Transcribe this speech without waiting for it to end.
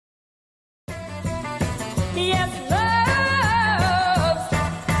Yes, love's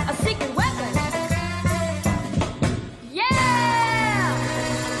a secret weapon. Yeah!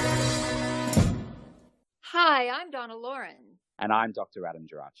 Hi, I'm Donna Loren. And I'm Dr. Adam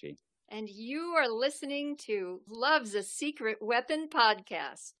Gerace. And you are listening to Love's a Secret Weapon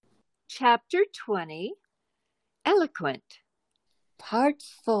podcast. Chapter 20, Eloquent. Part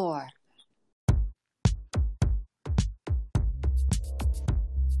 4.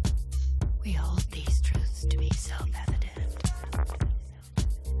 We hold these truths to be self-evident.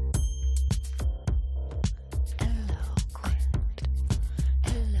 Eloquent.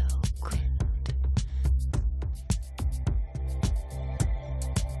 Eloquent.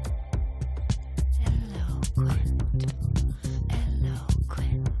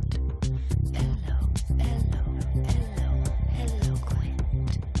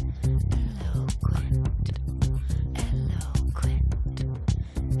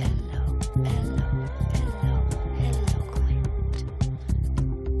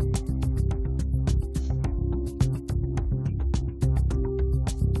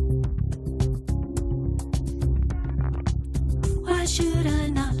 Why should I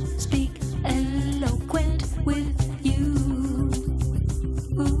not speak eloquent with you?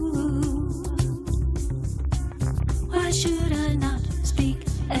 Why should I not speak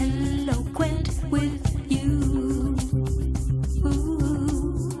eloquent with you?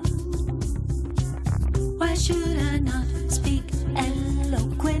 Why should I not speak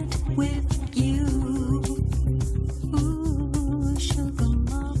eloquent with you? Sugar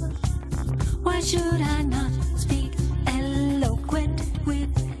mama, why should I not speak eloquent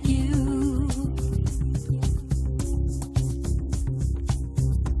with you?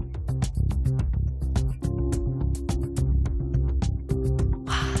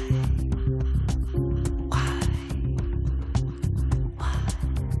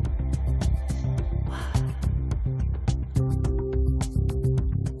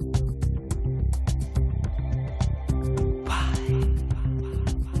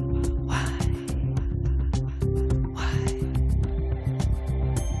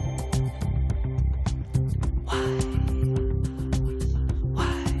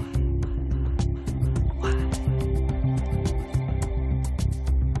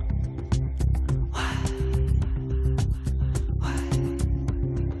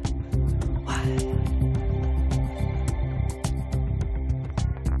 Why?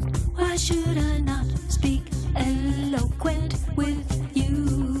 Why should I not speak eloquent with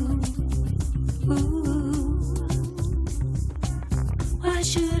you? Why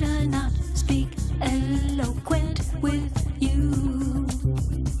should I not speak eloquent with you?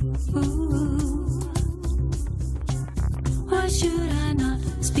 Why should I not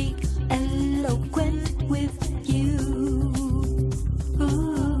speak eloquent with you?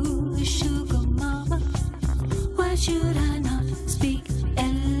 Sugar mama, why should I not speak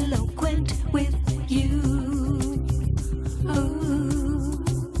eloquent with you?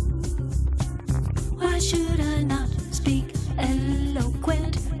 Why should I not speak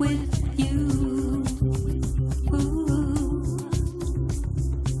eloquent with you?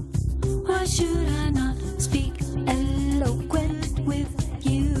 Why should I not speak eloquent with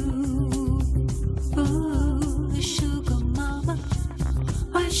you? Sugar mama,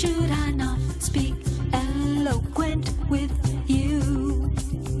 why should I not speak eloquent with you?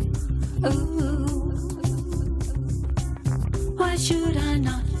 Why should I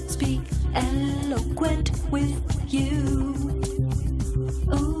not speak eloquent with you?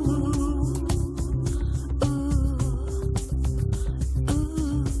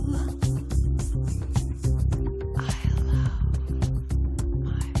 I allow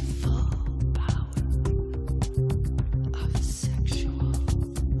my full power of sexual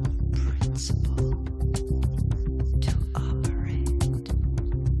principle to operate.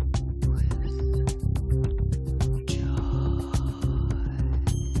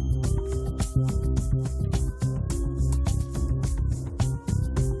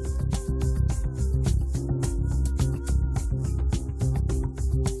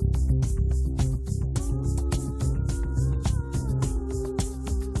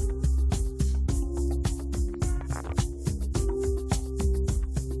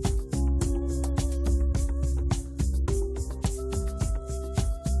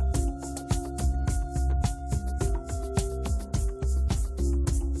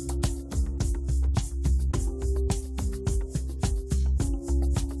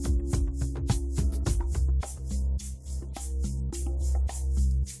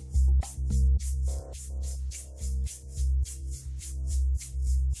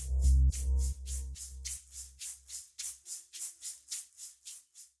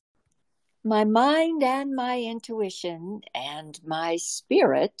 My mind and my intuition and my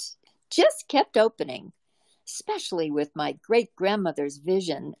spirit just kept opening, especially with my great-grandmother's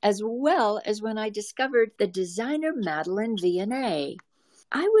vision, as well as when I discovered the designer Madeleine Vianney.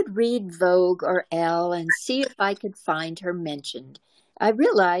 I would read Vogue or Elle and see if I could find her mentioned. I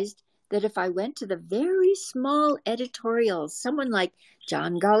realized that if I went to the very small editorials, someone like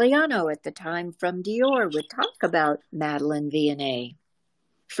John Galliano at the time from Dior would talk about Madeleine Vianney.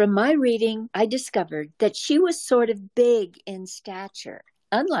 From my reading, I discovered that she was sort of big in stature,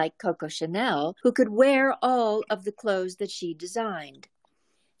 unlike Coco Chanel, who could wear all of the clothes that she designed.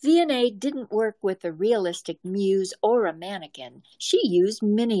 Vianney didn't work with a realistic muse or a mannequin. She used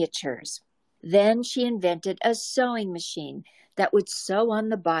miniatures. Then she invented a sewing machine that would sew on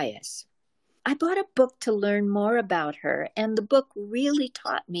the bias. I bought a book to learn more about her, and the book really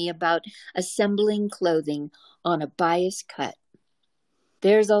taught me about assembling clothing on a bias cut.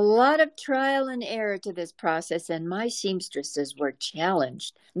 There's a lot of trial and error to this process, and my seamstresses were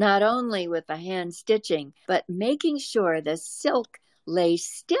challenged, not only with the hand stitching, but making sure the silk lay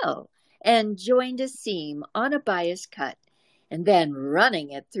still and joined a seam on a bias cut, and then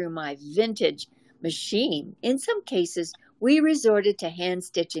running it through my vintage machine. In some cases, we resorted to hand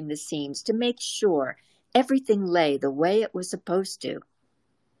stitching the seams to make sure everything lay the way it was supposed to.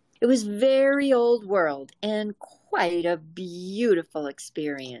 It was very old world and quite a beautiful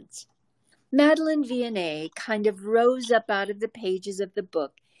experience. Madeleine Vianney kind of rose up out of the pages of the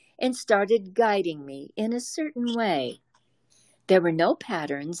book and started guiding me in a certain way. There were no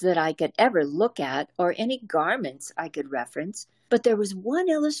patterns that I could ever look at or any garments I could reference, but there was one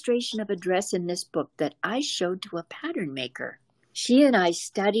illustration of a dress in this book that I showed to a pattern maker. She and I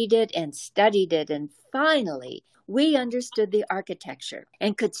studied it, and finally we understood the architecture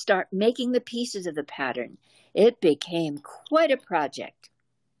and could start making the pieces of the pattern. It became quite a project.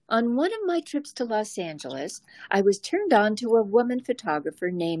 On one of my trips to Los Angeles, I was turned on to a woman photographer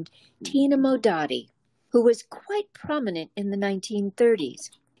named Tina Modotti, who was quite prominent in the 1930s.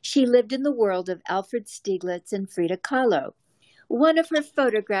 She lived in the world of Alfred Stieglitz and Frida Kahlo. One of her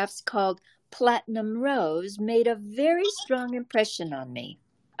photographs, called Platinum Rose, made a very strong impression on me.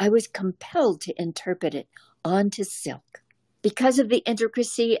 I was compelled to interpret it onto silk. Because of the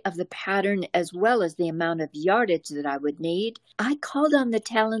intricacy of the pattern as well as the amount of yardage that I would need, I called on the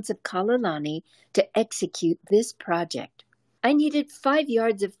talents of Kalalani to execute this project. I needed 5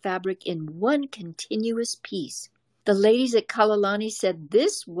 yards of fabric in one continuous piece. The ladies at Kalalani said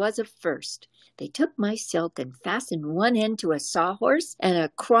this was a first. They took my silk and fastened one end to a sawhorse, and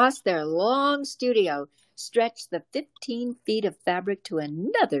across their long studio stretched the 15 feet of fabric to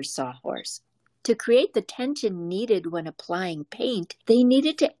another sawhorse. To create the tension needed when applying paint, they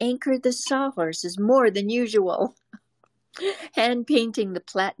needed to anchor the sawhorses more than usual. Hand painting the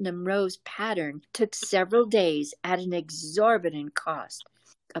Platinum Rose pattern took several days at an exorbitant cost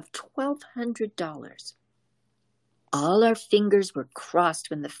of $1,200. All our fingers were crossed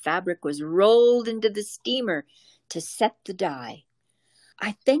when the fabric was rolled into the steamer to set the dye.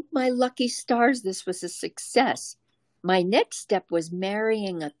 I thank my lucky stars this was a success. My next step was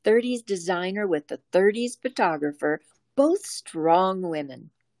marrying a 30s designer with a 30s photographer, both strong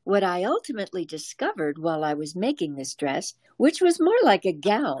women. What I ultimately discovered while I was making this dress, which was more like a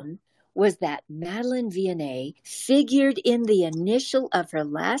gown, was that Madeleine Vianney figured in the initial of her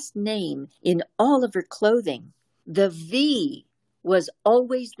last name in all of her clothing. The V was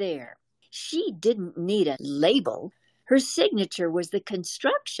always there. She didn't need a label. Her signature was the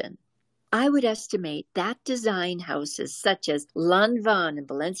construction. I would estimate that design houses such as Lanvin and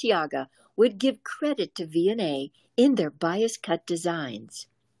Balenciaga would give credit to Vianney in their bias-cut designs.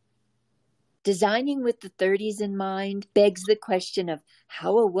 Designing with the 30s in mind begs the question of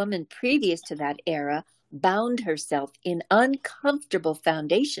how a woman previous to that era bound herself in uncomfortable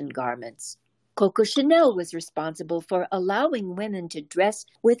foundation garments. Coco Chanel was responsible for allowing women to dress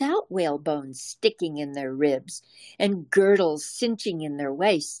without whalebones sticking in their ribs and girdles cinching in their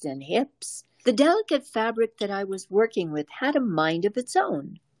waists and hips. The delicate fabric that I was working with had a mind of its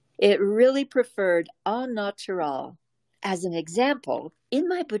own. It really preferred au naturel. As an example, in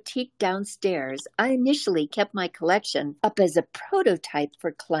my boutique downstairs, I initially kept my collection up as a prototype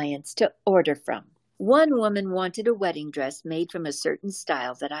for clients to order from. One woman wanted a wedding dress made from a certain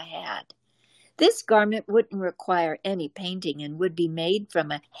style that I had. This garment wouldn't require any painting and would be made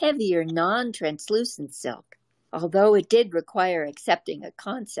from a heavier non-translucent silk, although it did require accepting a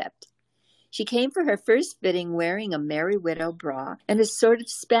concept. She came for her first fitting wearing a Merry Widow bra and a sort of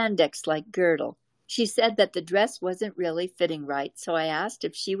spandex-like girdle. She said that the dress wasn't really fitting right, so I asked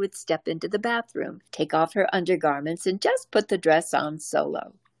if she would step into the bathroom, take off her undergarments, and just put the dress on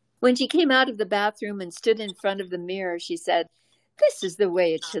solo. When she came out of the bathroom and stood in front of the mirror, she said, "This is the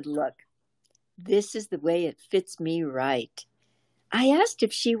way it should look. This is the way it fits me right." I asked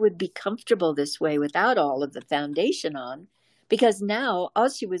if she would be comfortable this way without all of the foundation on, because now all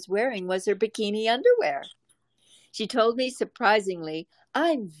she was wearing was her bikini underwear. She told me surprisingly,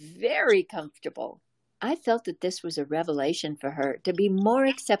 "I'm very comfortable." I felt that this was a revelation for her to be more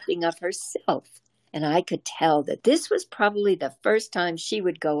accepting of herself, and I could tell that this was probably the first time she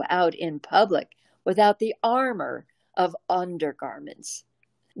would go out in public without the armor of undergarments.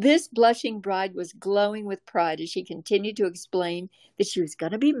 This blushing bride was glowing with pride as she continued to explain that she was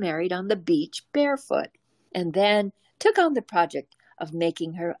going to be married on the beach barefoot, and then took on the project of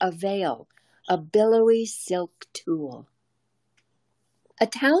making her a veil, a billowy silk tulle. A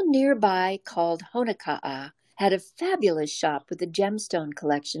town nearby called Honoka'a had a fabulous shop with a gemstone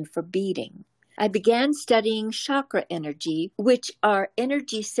collection for beading. I began studying chakra energy, which are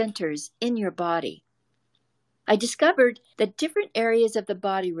energy centers in your body. I discovered that different areas of the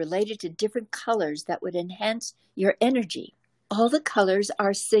body related to different colors that would enhance your energy. All the colors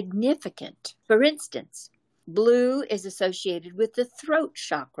are significant. For instance, blue is associated with the throat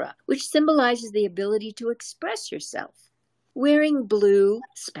chakra, which symbolizes the ability to express yourself. Wearing blue,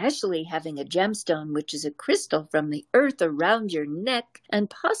 especially having a gemstone, which is a crystal from the earth around your neck and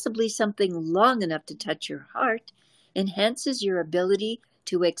possibly something long enough to touch your heart, enhances your ability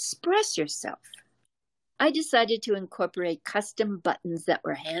to express yourself. I decided to incorporate custom buttons that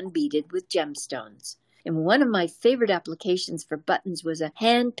were hand-beaded with gemstones. And one of my favorite applications for buttons was a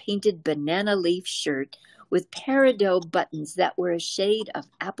hand-painted banana leaf shirt with peridot buttons that were a shade of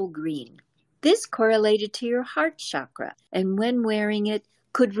apple green. This correlated to your heart chakra, and when wearing it,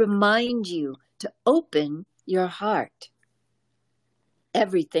 could remind you to open your heart.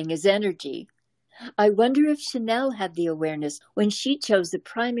 Everything is energy. I wonder if Chanel had the awareness when she chose the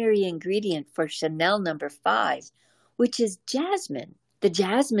primary ingredient for Chanel No. 5, which is jasmine. The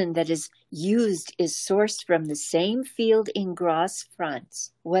jasmine that is used is sourced from the same field in Gerace,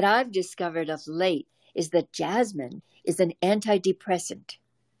 France. What I've discovered of late is that jasmine is an antidepressant.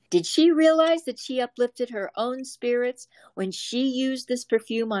 Did she realize that she uplifted her own spirits when she used this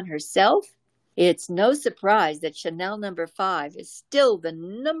perfume on herself? It's no surprise that Chanel No. 5 is still the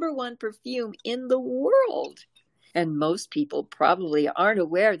 #1 perfume in the world. And most people probably aren't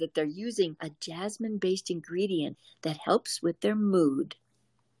aware that they're using a jasmine-based ingredient that helps with their mood.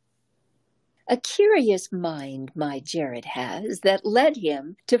 A curious mind my Jered has that led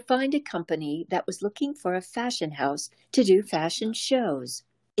him to find a company that was looking for a fashion house to do fashion shows.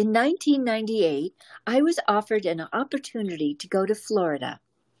 In 1998, I was offered an opportunity to go to Florida.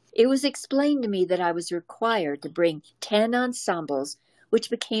 It was explained to me that I was required to bring 10 ensembles, which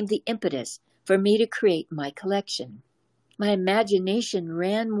became the impetus for me to create my collection. My imagination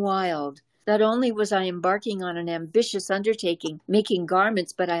ran wild. Not only was I embarking on an ambitious undertaking, making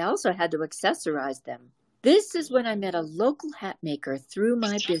garments, but I also had to accessorize them. This is when I met a local hat maker through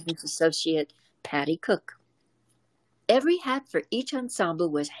my business associate, Patty Cook. Every hat for each ensemble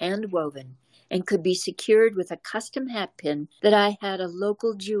was hand-woven and could be secured with a custom hat pin that I had a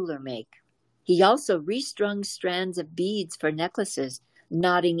local jeweler make. He also restrung strands of beads for necklaces,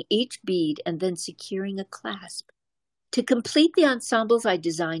 knotting each bead and then securing a clasp. To complete the ensembles, I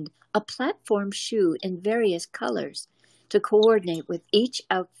designed a platform shoe in various colors to coordinate with each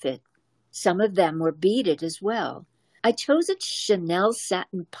outfit. Some of them were beaded as well. I chose a Chanel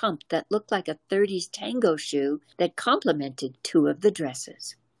satin pump that looked like a 30s tango shoe that complemented 2 of the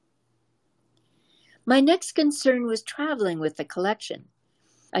dresses. My next concern was traveling with the collection.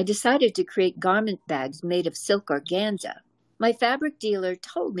 I decided to create garment bags made of silk organza. My fabric dealer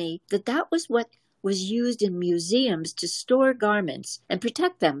told me that that was what was used in museums to store garments and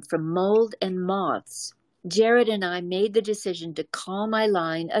protect them from mold and moths. Jered and I made the decision to call my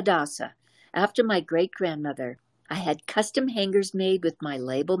line Adasa, after my great-grandmother. I had custom hangers made with my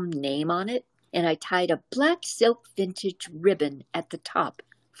label name on it, and I tied a black silk vintage ribbon at the top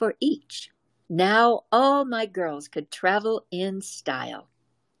for each. Now all my girls could travel in style.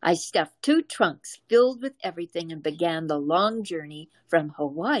 I stuffed 2 trunks filled with everything and began the long journey from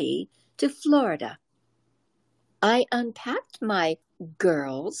Hawaii to Florida. I unpacked my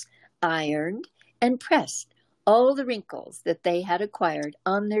girls, ironed, and pressed all the wrinkles that they had acquired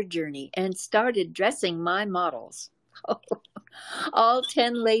on their journey and started dressing my models. All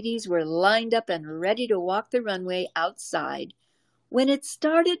 10 ladies were lined up and ready to walk the runway outside when it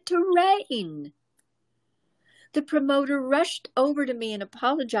started to rain. The promoter rushed over to me and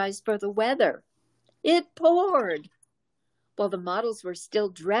apologized for the weather. It poured. While the models were still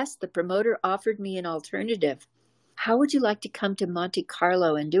dressed, the promoter offered me an alternative. How would you like to come to Monte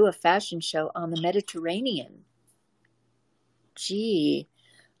Carlo and do a fashion show on the Mediterranean? Gee,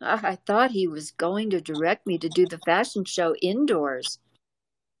 I thought he was going to direct me to do the fashion show indoors.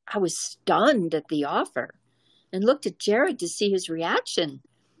 I was stunned at the offer and looked at Jered to see his reaction,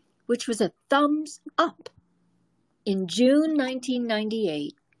 which was a thumbs up. In June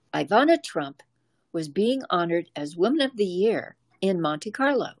 1998, Ivana Trump was being honored as Woman of the Year in Monte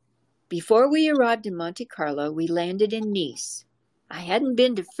Carlo. Before we arrived in Monte Carlo, we landed in Nice. I hadn't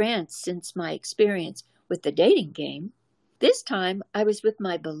been to France since my experience with the dating game. This time, I was with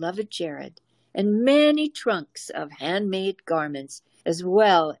my beloved Jered and many trunks of handmade garments, as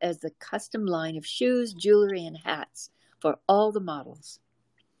well as the custom line of shoes, jewelry, and hats for all the models.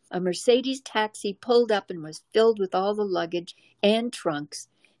 A Mercedes taxi pulled up and was filled with all the luggage and trunks.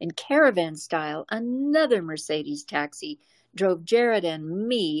 In caravan style, another Mercedes taxi drove Jered and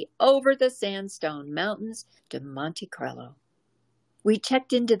me over the sandstone mountains to Monte Carlo. We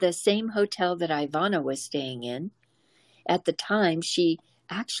checked into the same hotel that Ivana was staying in. At the time, she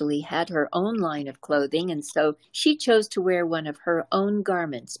actually had her own line of clothing, and so she chose to wear one of her own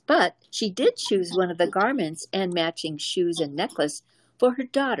garments. But she did choose one of the garments and matching shoes and necklace for her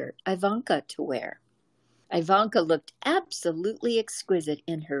daughter, Ivanka, to wear. Ivanka looked absolutely exquisite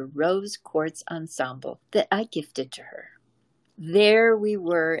in her rose quartz ensemble that I gifted to her. There we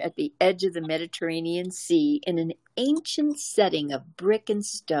were at the edge of the Mediterranean Sea in an ancient setting of brick and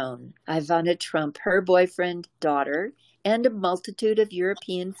stone. Ivana Trump, her boyfriend, daughter, and a multitude of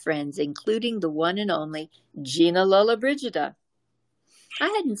European friends, including the one and only Gina Lollobrigida. I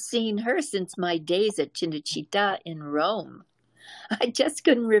hadn't seen her since my days at Cinecittà in Rome. I just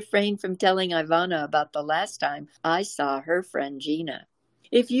couldn't refrain from telling Ivana about the last time I saw her friend Gina.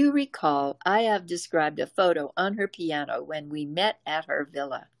 If you recall, I have described a photo on her piano when we met at her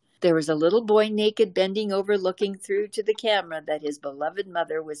villa. There was a little boy naked, bending over, looking through to the camera that his beloved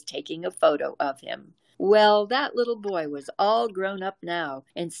mother was taking a photo of him. Well, that little boy was all grown up now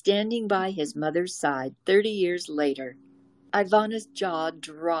and standing by his mother's side 30 years later. Ivana's jaw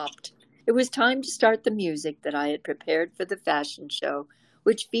dropped. It was time to start the music that I had prepared for the fashion show,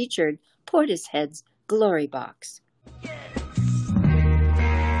 which featured Portishead's Glory Box.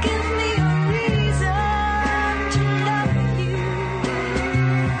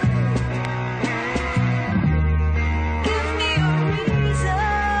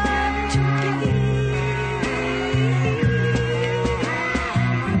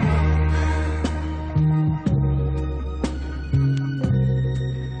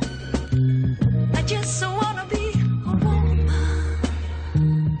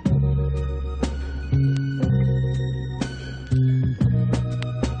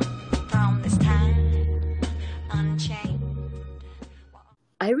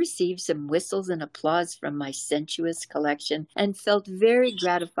 I received some whistles and applause from my sensuous collection and felt very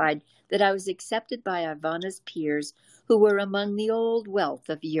gratified that I was accepted by Ivana's peers, who were among the old wealth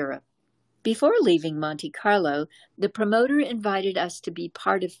of Europe. Before leaving Monte Carlo, the promoter invited us to be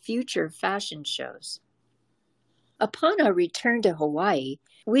part of future fashion shows. Upon our return to Hawaii,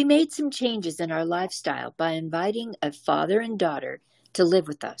 we made some changes in our lifestyle by inviting a father and daughter to live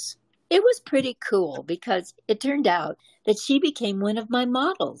with us. It was pretty cool because it turned out that she became one of my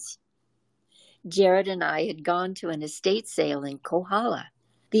models. Jered and I had gone to an estate sale in Kohala.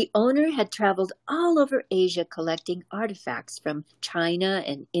 The owner had traveled all over Asia collecting artifacts from China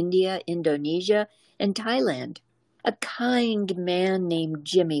and India, Indonesia, and Thailand. A kind man named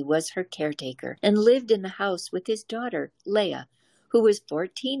Jimmy was her caretaker and lived in the house with his daughter, Leah, who was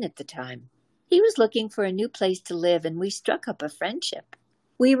 14 at the time. He was looking for a new place to live, and we struck up a friendship.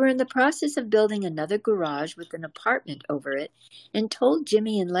 We were in the process of building another garage with an apartment over it and told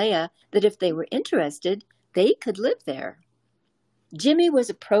Jimmy and Leah that if they were interested, they could live there. Jimmy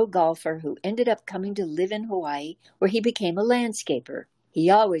was a pro golfer who ended up coming to live in Hawaii, where he became a landscaper. He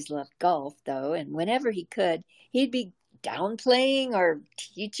always loved golf, though, and whenever he could, he'd be downplaying or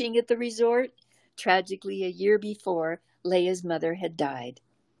teaching at the resort. Tragically, a year before, Leah's mother had died.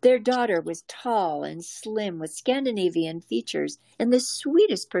 Their daughter was tall and slim with Scandinavian features and the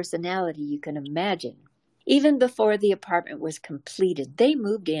sweetest personality you can imagine. Even before the apartment was completed, they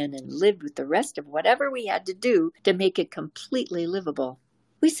moved in and lived with the rest of whatever we had to do to make it completely livable.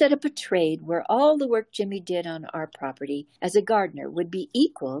 We set up a trade where all the work Jimmy did on our property as a gardener would be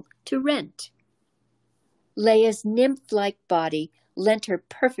equal to rent. Leah's nymph-like body lent her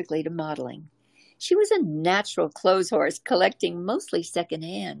perfectly to modeling. She was a natural clothes horse, collecting mostly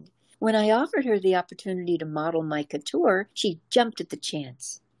secondhand. When I offered her the opportunity to model my couture, she jumped at the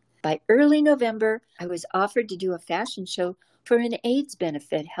chance. By early November, I was offered to do a fashion show for an AIDS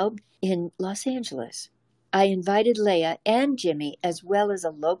benefit held in Los Angeles. I invited Leah and Jimmy, as well as a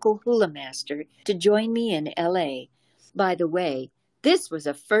local hula master, to join me in L.A. By the way, this was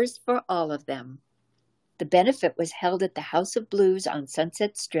a first for all of them. The benefit was held at the House of Blues on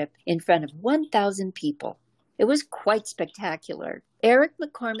Sunset Strip in front of 1,000 people. It was quite spectacular. Eric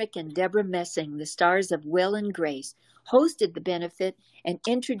McCormick and Deborah Messing, the stars of Will and Grace, hosted the benefit and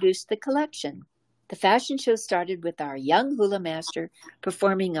introduced the collection. The fashion show started with our young hula master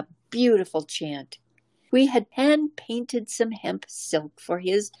performing a beautiful chant. We had hand-painted some hemp silk for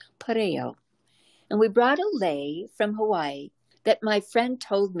his pareo, and we brought a lei from Hawaii that my friend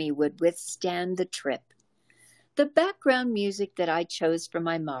told me would withstand the trip. The background music that I chose for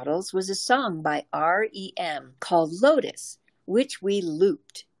my models was a song by R.E.M. called Lotus, which we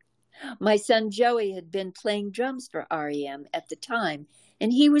looped. My son Joey had been playing drums for R.E.M. at the time,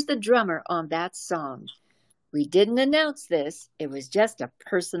 and he was the drummer on that song. We didn't announce this. It was just a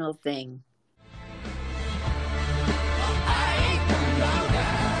personal thing.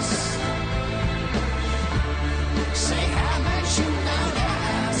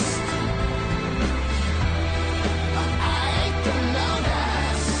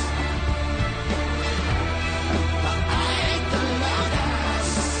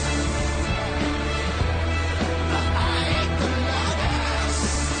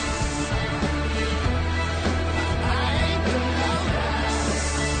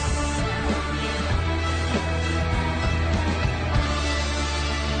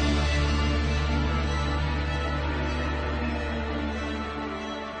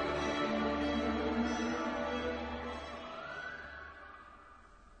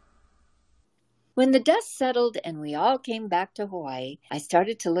 When the dust settled and we all came back to Hawaii, I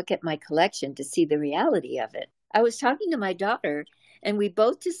started to look at my collection to see the reality of it. I was talking to my daughter, and we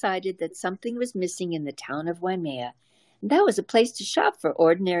both decided that something was missing in the town of Waimea. And that was a place to shop for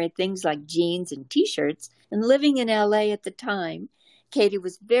ordinary things like jeans and T-shirts. And living in L.A. at the time, Katie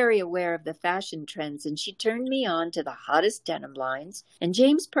was very aware of the fashion trends, and she turned me on to the hottest denim lines and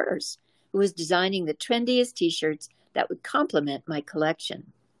James Purse, who was designing the trendiest T-shirts that would complement my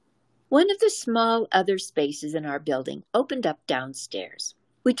collection. One of the small other spaces in our building opened up downstairs.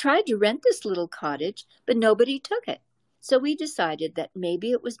 We tried to rent this little cottage, but nobody took it. So we decided that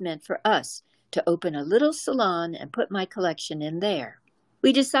maybe it was meant for us to open a little salon and put my collection in there.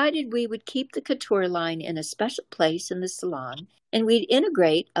 We decided we would keep the couture line in a special place in the salon, and we'd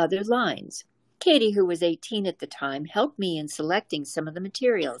integrate other lines. Katie, who was 18 at the time, helped me in selecting some of the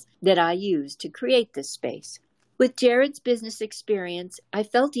materials that I used to create this space. With Jered's business experience, I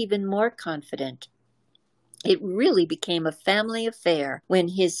felt even more confident. It really became a family affair when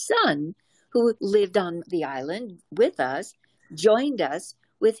his son, who lived on the island with us, joined us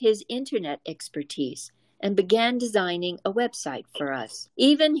with his internet expertise and began designing a website for us.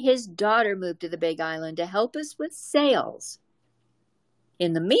 Even his daughter moved to the Big Island to help us with sales.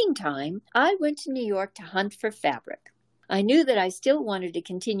 In the meantime, I went to New York to hunt for fabric. I knew that I still wanted to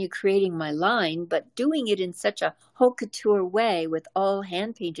continue creating my line, but doing it in such a haute couture way with all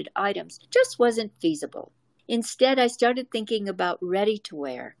hand-painted items just wasn't feasible. Instead, I started thinking about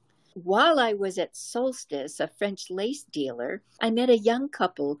ready-to-wear. While I was at Solstice, a French lace dealer, I met a young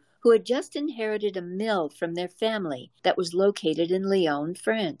couple who had just inherited a mill from their family that was located in Lyon,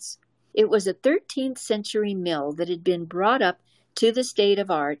 France. It was a 13th century mill that had been brought up to the state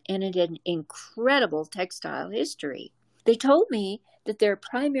of art and it had an incredible textile history. They told me that their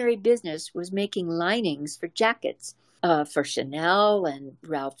primary business was making linings for jackets for Chanel and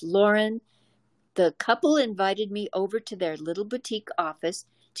Ralph Lauren. The couple invited me over to their little boutique office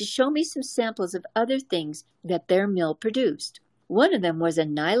to show me some samples of other things that their mill produced. One of them was a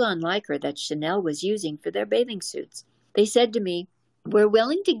nylon lycra that Chanel was using for their bathing suits. They said to me, "We're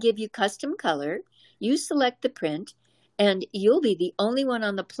willing to give you custom color, you select the print, and you'll be the only one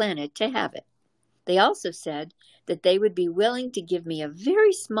on the planet to have it." They also said that they would be willing to give me a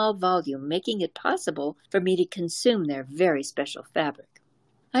very small volume, making it possible for me to consume their very special fabric.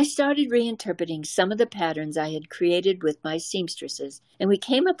 I started reinterpreting some of the patterns I had created with my seamstresses, and we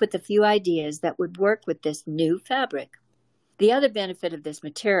came up with a few ideas that would work with this new fabric. The other benefit of this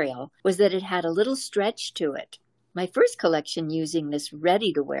material was that it had a little stretch to it. My first collection using this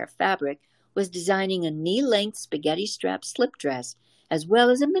ready-to-wear fabric was designing a knee-length spaghetti strap slip dress, as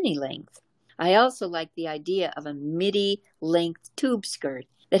well as a mini-length. I also liked the idea of a midi-length tube skirt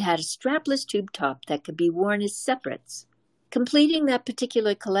that had a strapless tube top that could be worn as separates. Completing that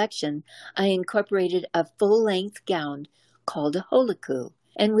particular collection, I incorporated a full-length gown called a holoku,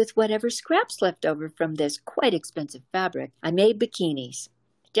 and with whatever scraps left over from this quite expensive fabric, I made bikinis.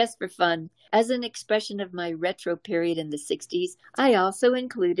 Just for fun, as an expression of my retro period in the 60s, I also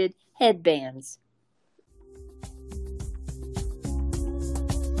included headbands.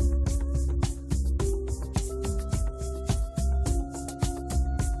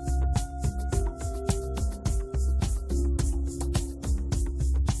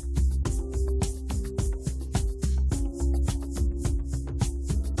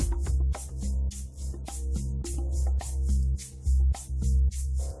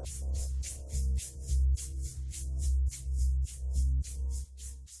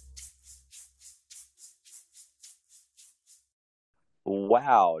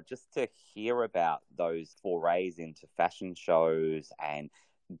 Wow, just to hear about those forays into fashion shows and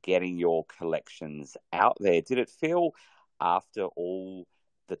getting your collections out there, did it feel after all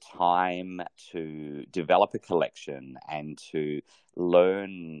the time to develop a collection and to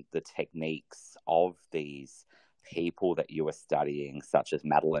learn the techniques of these people that you were studying, such as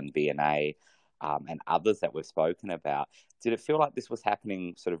Madeline Vianney, and others that we've spoken about, did it feel like this was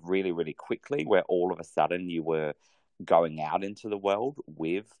happening sort of really, really quickly, where all of a sudden you were going out into the world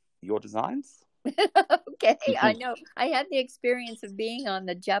with your designs? Okay, I know. I had the experience of being on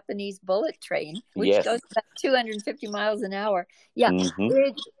the Japanese bullet train, which Yes. goes about 250 miles an hour. Yeah,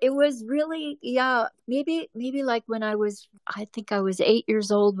 Mm-hmm. it was really, yeah, maybe like when I think I was 8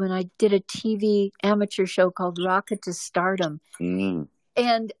 years old when I did a TV amateur show called Rocket to Stardom. Mm.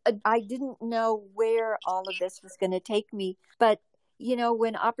 And I didn't know where all of this was going to take me. But,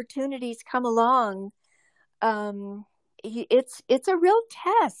 when opportunities come along, it's a real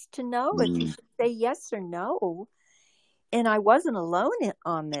test to know if you Mm. should say yes or no. And I wasn't alone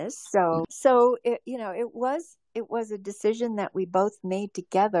on this. So it was a decision that we both made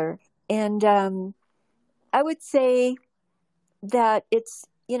together. And I would say that it's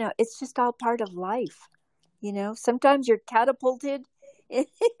just all part of life. Sometimes you're catapulted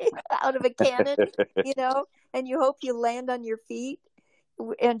out of a cannon, and you hope you land on your feet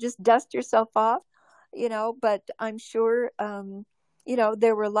and just dust yourself off, but I'm sure,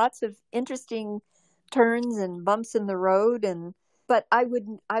 there were lots of interesting turns and bumps in the road, but I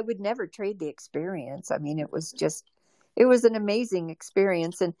would never trade the experience. I mean, it was an amazing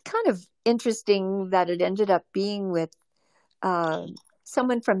experience, and kind of interesting that it ended up being with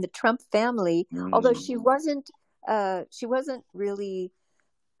someone from the Trump family, although she wasn't really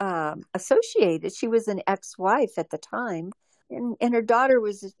associated. She was an ex-wife at the time, and her daughter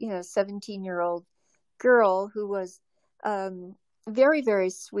was, a 17-year-old girl who was very, very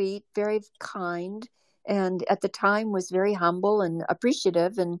sweet, very kind, and at the time was very humble and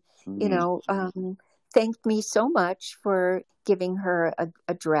appreciative, and thanked me so much for giving her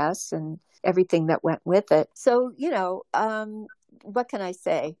a dress and everything that went with it. So, what can I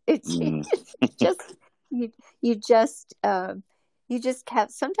say? It's just you just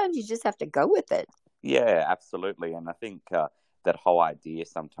sometimes you just have to go with it. Yeah, absolutely. And I think that whole idea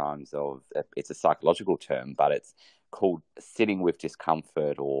sometimes of, it's a psychological term, but it's called sitting with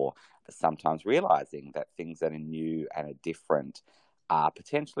discomfort, or sometimes realizing that things that are new and are different are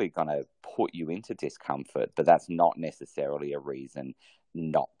potentially going to put you into discomfort, but that's not necessarily a reason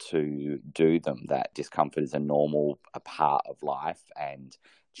not to do them. That discomfort is a part of life and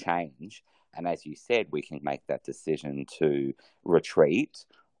change. And as you said, we can make that decision to retreat,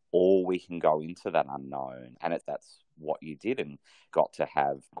 or we can go into that unknown. And that's what you did, and got to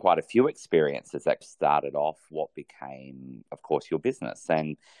have quite a few experiences that started off what became, of course, your business.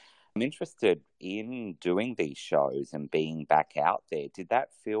 And I'm interested in doing these shows and being back out there. Did that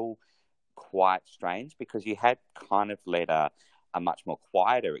feel quite strange? Because you had kind of led a much more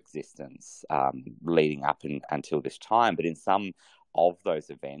quieter existence leading up until this time. But in some of those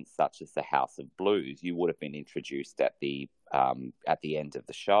events, such as the House of Blues, you would have been introduced at the end of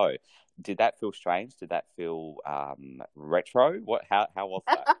the show. Did that feel strange? Did that feel retro? How was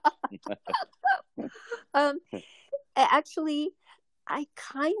that? Actually, I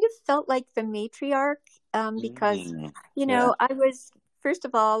kind of felt like the matriarch because, Yeah. I was, first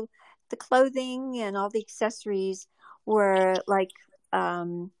of all, the clothing and all the accessories were like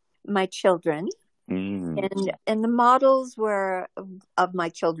my children. And the models were of my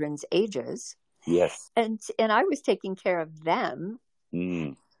children's ages. Yes. And I was taking care of them.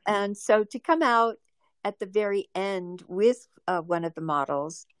 And so to come out at the very end with one of the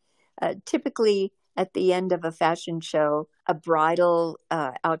models, typically at the end of a fashion show, a bridal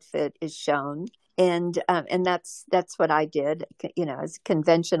outfit is shown. And that's what I did, as a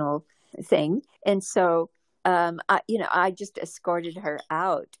conventional thing. And so, I just escorted her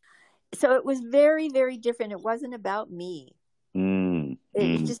out. So it was very, very different. It wasn't about me.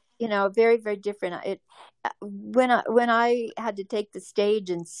 It just, very, very different. When I had to take the stage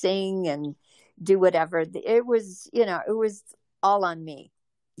and sing and do whatever, it was all on me.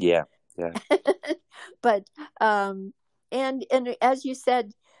 Yeah. Yeah. But, and as you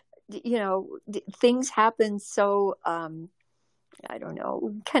said, things happen so, I don't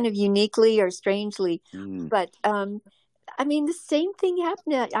know, kind of uniquely or strangely, but, I mean, the same thing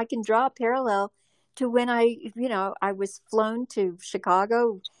happened. I can draw a parallel to when I was flown to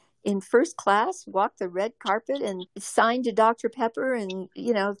Chicago in first class, walked the red carpet and signed to Dr. Pepper. And,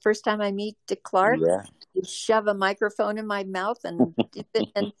 first time I meet Dick Clark, Yeah. you shove a microphone in my mouth and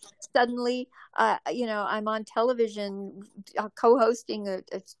suddenly, I'm on television co-hosting a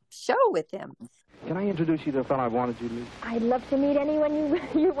show with him. Can I introduce you to a fellow I wanted you to meet? I'd love to meet anyone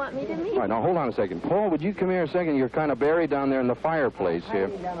you want me to meet. All right, now hold on a second. Paul, would you come here a second? You're kind of buried down there in the fireplace here.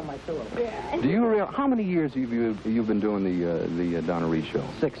 Down on my pillow. Yeah. Do you realize how many years have you been doing the Donna Reed show?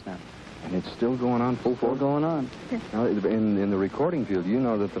 6 now. And it's still going on full force? Still going on. Now, in the recording field, you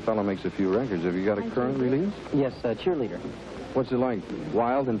know that the fellow makes a few records. Have you got a current release? Yes, Cheerleader. What's it like?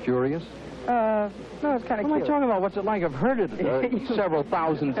 Wild and furious? No, it's kind of What am I cute. talking about? What's it like? I've heard it several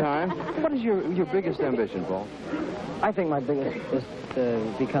thousand times. What is your biggest ambition, Paul? I think my biggest is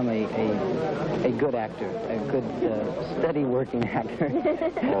to become a good actor, a good, steady working actor.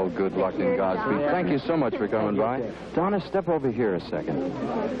 Oh, good luck in Godspeed. Thank you so much for coming by. Donna, step over here a second.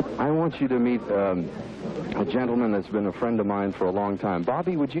 I want you to meet a gentleman that's been a friend of mine for a long time.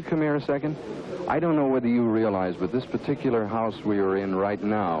 Bobby, would you come here a second? I don't know whether you realize, but this particular house we are in right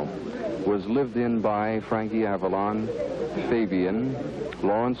now was lived in by Frankie Avalon, Fabian,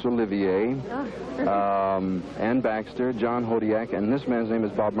 Laurence Olivier, Ann Baxter, John Hodiak, and this man's name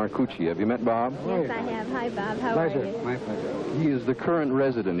is Bob Marcucci. Have you met Bob? Yes, I have. Hi, Bob. How are you? My pleasure. He is the current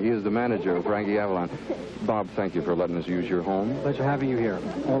resident. He is the manager of Frankie Avalon. Bob, thank you for letting us use your home. Pleasure having you here,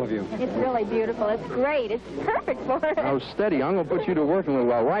 all of you. It's really beautiful. It's great. It's perfect for us. Now, steady. I'm going to put you to work in a little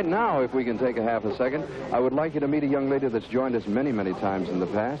while. Right now, if we can take a half a second, I would like you to meet a young lady that's joined us many, many times in the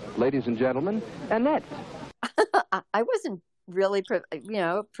past. Ladies and gentlemen, Annette. I wasn't really,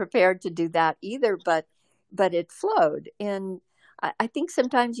 prepared to do that either, but it flowed. And I think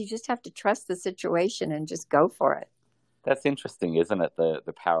sometimes you just have to trust the situation and just go for it. That's interesting, isn't it?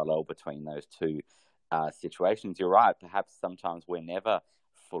 The parallel between those two situations. You're right. Perhaps sometimes we're never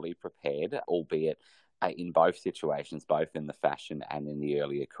fully prepared, albeit in both situations, both in the fashion and in the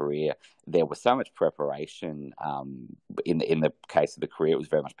earlier career, there was so much preparation. In the case of the career, it was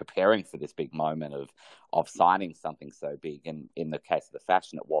very much preparing for this big moment of signing something so big. And in the case of the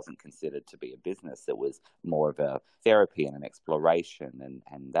fashion, it wasn't considered to be a business. It was more of a therapy and an exploration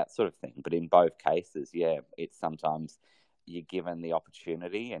and that sort of thing. But in both cases, yeah, it's sometimes you're given the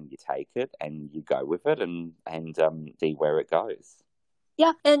opportunity and you take it and you go with it and see where it goes.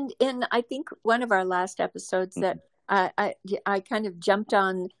 Yeah, and I think one of our last episodes that I kind of jumped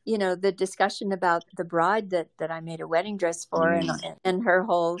on, the discussion about the bride that I made a wedding dress for and her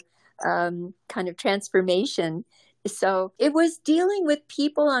whole kind of transformation. So it was dealing with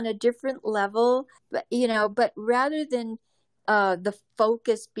people on a different level, but rather than the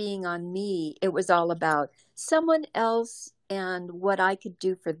focus being on me, it was all about someone else and what I could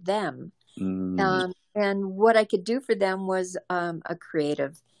do for them. And what I could do for them was a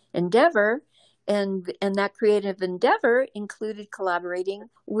creative endeavor. And that creative endeavor included collaborating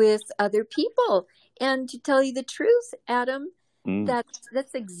with other people. And to tell you the truth, Adam,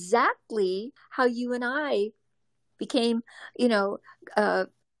 that's exactly how you and I became,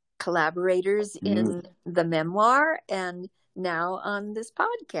 collaborators in the memoir and now on this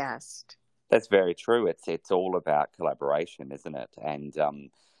podcast. That's very true. It's all about collaboration, isn't it? And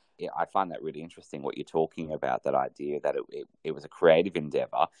I find that really interesting what you're talking about, that idea that it was a creative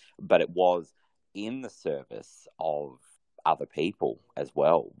endeavor, but it was in the service of other people as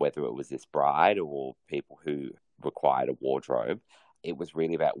well, whether it was this bride or people who required a wardrobe. It was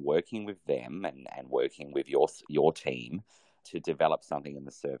really about working with them and working with your team to develop something in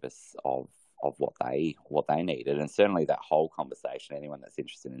the service of what they needed. And certainly that whole conversation, anyone that's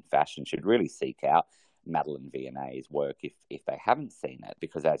interested in fashion should really seek out Madeleine Viennet's work if they haven't seen it,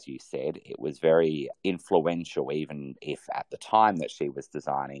 because as you said, it was very influential, even if at the time that she was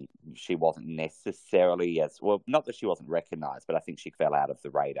designing, she wasn't necessarily not that she wasn't recognized, but I think she fell out of the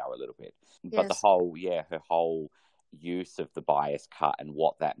radar a little bit. Yes. But her whole use of the bias cut and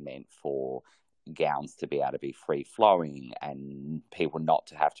what that meant for gowns to be able to be free flowing and people not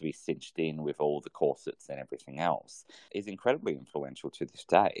to have to be cinched in with all the corsets and everything else is incredibly influential to this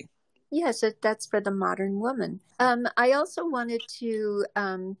day. Yes, that's for the modern woman. I also wanted to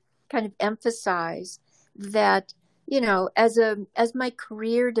kind of emphasize that, as my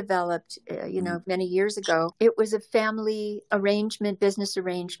career developed, many years ago, it was a family arrangement, business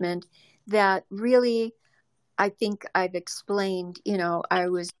arrangement that really, I think I've explained, I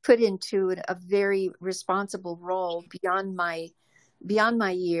was put into a very responsible role beyond my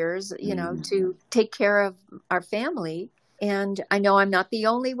years, to take care of our family. And I know I'm not the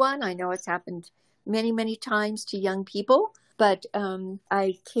only one. I know it's happened many, many times to young people, but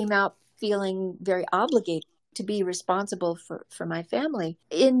I came out feeling very obligated to be responsible for my family.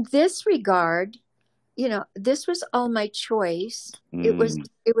 In this regard, this was all my choice. It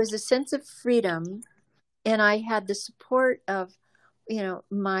was a sense of freedom, and I had the support of,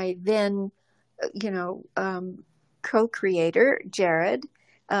 my then, co-creator, Jered,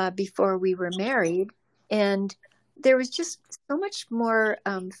 before we were married. And there was just so much more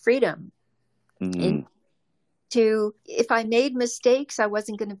freedom if I made mistakes, I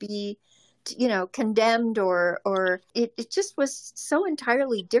wasn't going to be, condemned or it just was so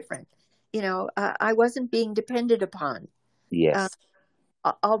entirely different. I wasn't being depended upon. Yes.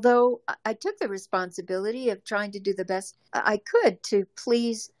 Although I took the responsibility of trying to do the best I could to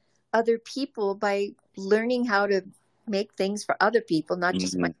please other people by learning how to make things for other people, not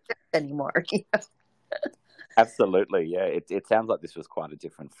just myself anymore. Absolutely, yeah. It sounds like this was quite a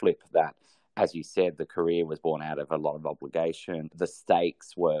different flip. That, as you said, the career was born out of a lot of obligation. The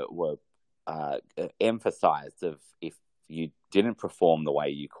stakes were emphasized of if you didn't perform the way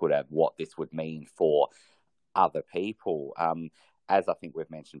you could have, what this would mean for other people. As I think we've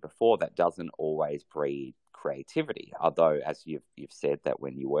mentioned before, that doesn't always breed creativity. Although, as you've said, that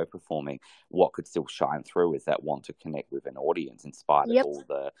when you were performing, what could still shine through is that want to connect with an audience in spite of all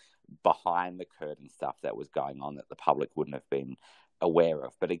the behind the curtain stuff that was going on that the public wouldn't have been aware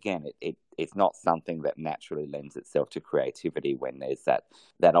of. But again, it's not something that naturally lends itself to creativity when there's that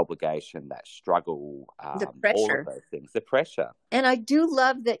obligation, that struggle, the pressure, all of those things, the pressure. And I do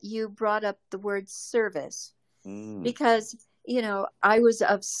love that you brought up the word service, because I was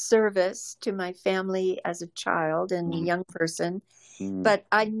of service to my family as a child and a young person, but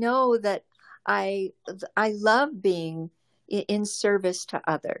I know that I love being in service to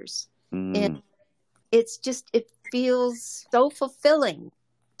others, and it feels so fulfilling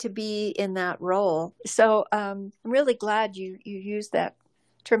to be in that role. So I'm really glad you used that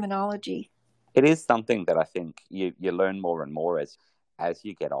terminology. It is something that I think you learn more and more as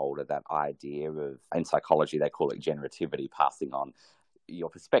you get older, that idea of, in psychology, they call it generativity, passing on your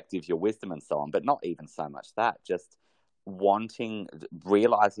perspectives, your wisdom and so on, but not even so much that, just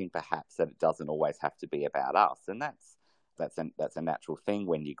realizing perhaps that it doesn't always have to be about us. And that's a natural thing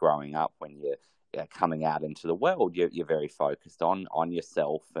when you're growing up, when you're coming out into the world, you're very focused on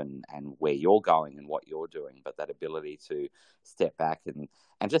yourself and where you're going and what you're doing. But that ability to step back and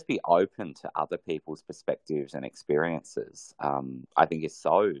just be open to other people's perspectives and experiences, I think is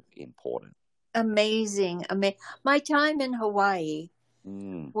so important. Amazing. My time in Hawaii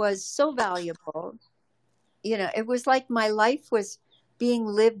was so valuable. It was like my life was being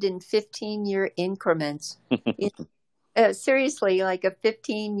lived in 15-year increments. Seriously, like a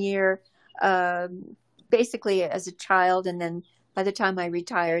 15-year, basically as a child. And then by the time I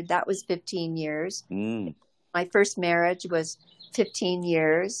retired, that was 15 years. My first marriage was 15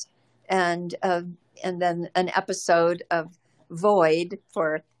 years. And then an episode of Void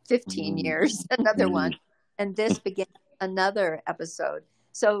for 15 years, another one. And this began another episode.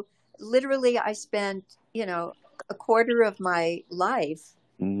 So literally I spent, a quarter of my life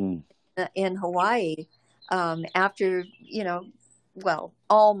in Hawaii, after,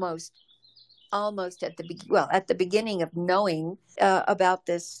 almost at the beginning of knowing about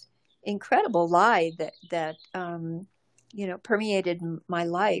this incredible lie that permeated my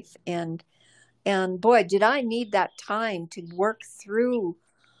life. And boy, did I need that time to work through,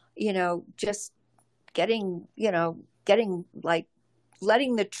 just getting like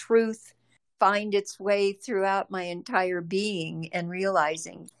letting the truth find its way throughout my entire being and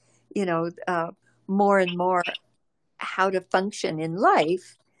realizing, more and more how to function in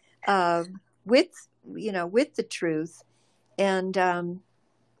life with the truth. And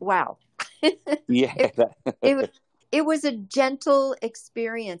wow. Yeah. It was a gentle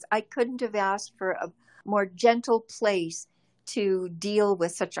experience. I couldn't have asked for a more gentle place to deal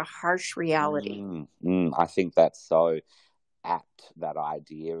with such a harsh reality. I think that's so apt, that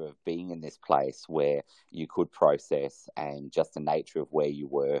idea of being in this place where you could process, and just the nature of where you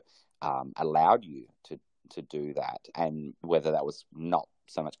were allowed you to do that. And whether that was not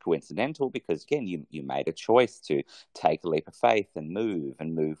so much coincidental, because again, you made a choice to take a leap of faith and move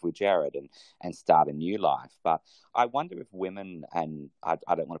with Jered and start a new life. But I wonder if women, and I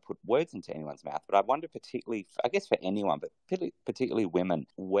don't want to put words into anyone's mouth, but I wonder particularly, I guess for anyone, but particularly women,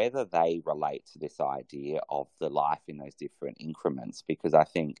 whether they relate to this idea of the life in those different increments. Because I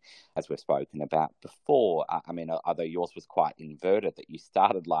think, as we've spoken about before, I mean, although yours was quite inverted, that you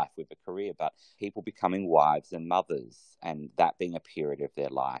started life with a career, but people becoming wives and mothers, and that being a period of their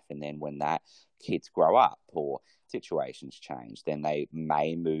life. And then when that kids grow up or situations change, then they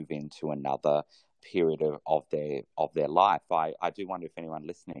may move into another period of their life. I do wonder if anyone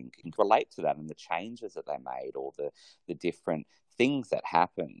listening can relate to that and the changes that they made, or the different things that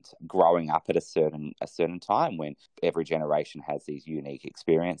happened growing up at a certain time, when every generation has these unique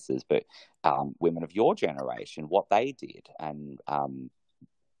experiences. But women of your generation, what they did, and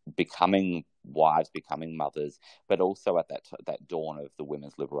becoming wives, becoming mothers, but also at that dawn of the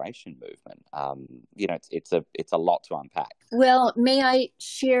women's liberation movement. It's a lot to unpack. Well, may I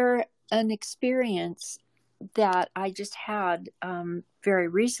share an experience that I just had very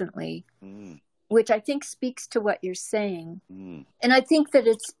recently, which I think speaks to what you're saying. And I think that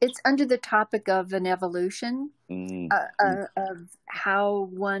it's under the topic of an evolution of how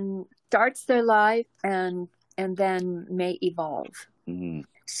one starts their life and then may evolve.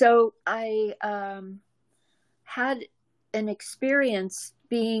 So I had an experience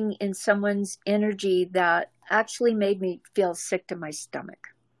being in someone's energy that actually made me feel sick to my stomach.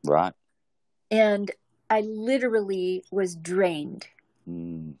 Right. And I literally was drained.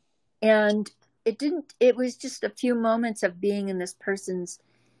 And it was just a few moments of being in this person's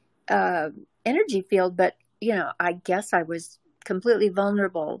energy field. But, I guess I was completely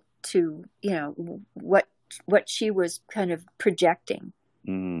vulnerable to, what she was kind of projecting.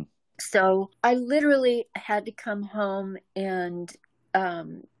 So I literally had to come home and,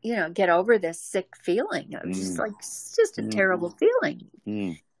 get over this sick feeling. It was just a terrible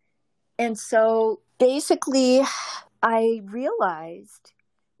feeling. And so basically I realized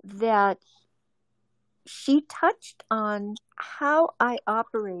that she touched on how I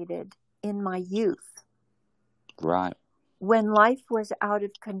operated in my youth. Right. When life was out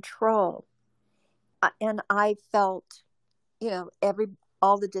of control. And I felt,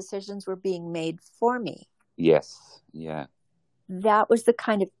 all the decisions were being made for me. Yes. Yeah. That was the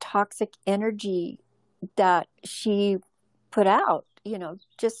kind of toxic energy that she put out,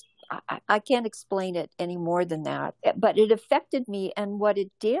 I can't explain it any more than that, but it affected me. And what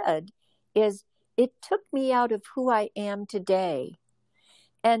it did is it took me out of who I am today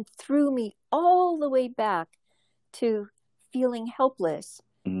and threw me all the way back to feeling helpless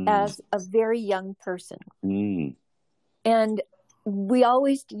as a very young person. And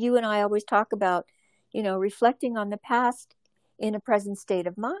you and I always talk about, reflecting on the past in a present state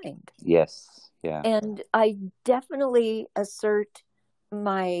of mind. Yes. Yeah. And I definitely assert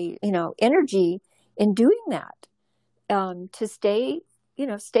my, energy in doing that, to stay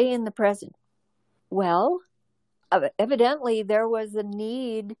in the present. Well, evidently there was a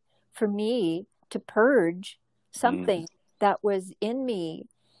need for me to purge something that was in me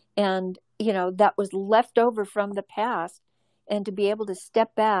and, that was left over from the past, and to be able to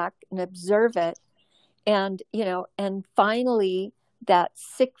step back and observe it. And, and finally that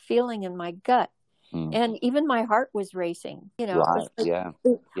sick feeling in my gut. And even my heart was racing, Right. Yeah.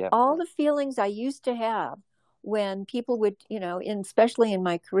 All the feelings I used to have when people would, especially in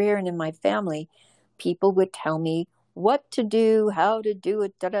my career and in my family, people would tell me what to do, how to do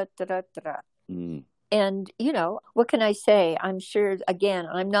it, And, what can I say? I'm sure, again,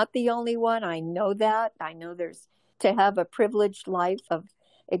 I'm not the only one. I know that. I know to have a privileged life of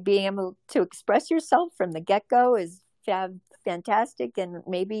being able to express yourself from the get-go is fantastic and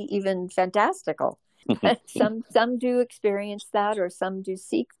maybe even fantastical. Some do experience that, or some do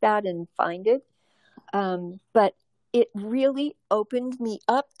seek that and find it. But it really opened me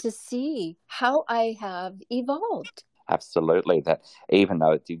up to see how I have evolved. Absolutely. That even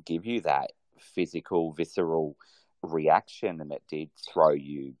though it did give you that physical, visceral reaction, and it did throw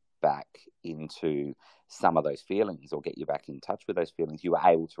you back into some of those feelings, or get you back in touch with those feelings, you were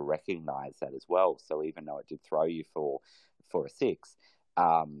able to recognize that as well. So even though it did throw you for a 6,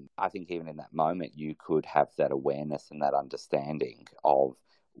 I think even in that moment you could have that awareness and that understanding of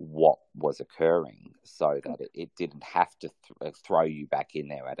what was occurring, so that it didn't have to throw you back in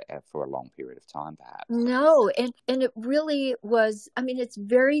there for a long period of time, perhaps. No, and it really was. I mean, it's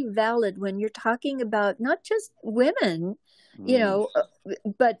very valid when you're talking about not just women,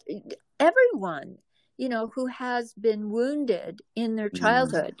 but everyone, who has been wounded in their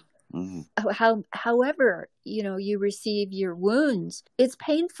childhood. However, you receive your wounds, it's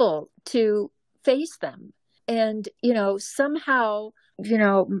painful to face them. And, somehow,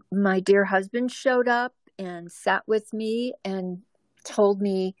 my dear husband showed up and sat with me and told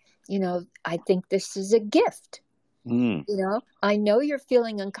me, I think this is a gift. I know you're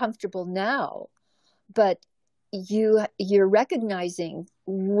feeling uncomfortable now, but you're recognizing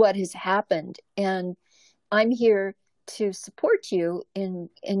what has happened, and I'm here to support you in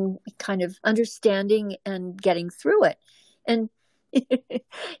kind of understanding and getting through it. And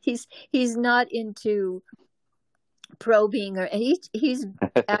he's not into probing, or and he's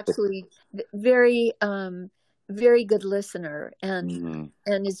actually very very good listener, and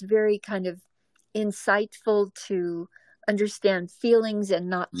is very kind of insightful to understand feelings and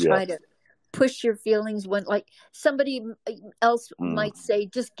not try to push your feelings when, like, somebody else might say,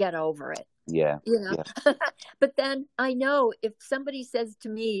 just get over it. Yeah. But then I know if somebody says to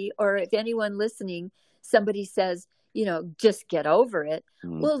me, or if anyone listening, somebody says, just get over it.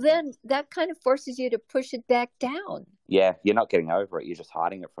 Well, then that kind of forces you to push it back down. Yeah, you're not getting over it. You're just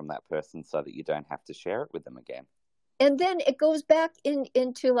hiding it from that person so that you don't have to share it with them again. And then it goes back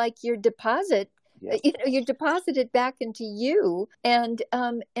into like your deposit. Yeah. You deposit it back into you. And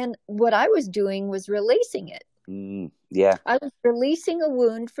what I was doing was releasing it. Yeah. I was releasing a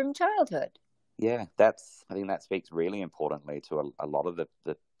wound from childhood. Yeah, I think that speaks really importantly to a lot of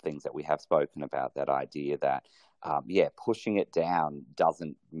the things that we have spoken about, that idea that, pushing it down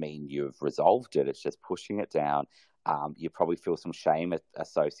doesn't mean you've resolved it. It's just pushing it down. You probably feel some shame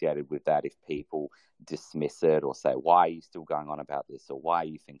associated with that if people dismiss it or say, why are you still going on about this? Or why are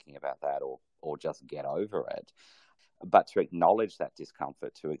you thinking about that? Or just get over it. But to acknowledge that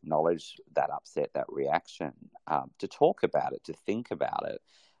discomfort, to acknowledge that upset, that reaction, to talk about it, to think about it,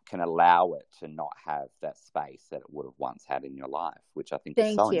 can allow it to not have that space that it would have once had in your life, which I think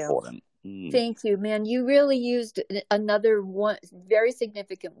is so important. Thank you, man. You really used another one very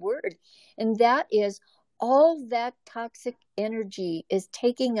significant word, and that is all that toxic energy is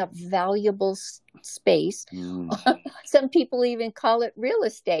taking up valuable space. Some people even call it real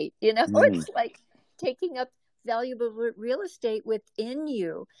estate. It's like taking up valuable real estate within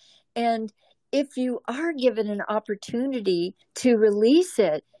you. And if you are given an opportunity to release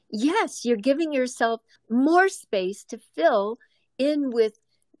it, yes, you're giving yourself more space to fill in with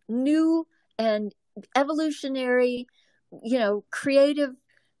new and evolutionary, creative,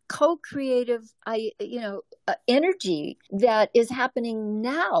 co-creative, energy that is happening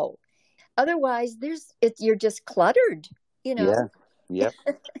now. Otherwise, you're just cluttered, Yeah. Yep.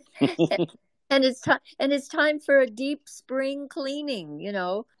 And it's time for a deep spring cleaning,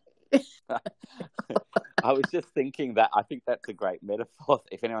 I was just thinking that I think that's a great metaphor.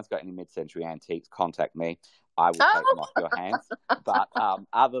 If anyone's got any mid-century antiques, contact me. I will take them off your hands. But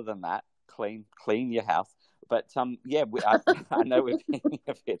other than that, clean your house. But I know we're being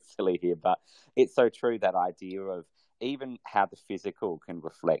a bit silly here, but it's so true, that idea of even how the physical can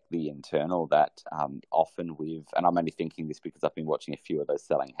reflect the internal, that often and I'm only thinking this because I've been watching a few of those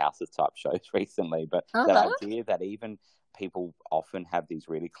selling houses type shows recently, but that idea that even people often have these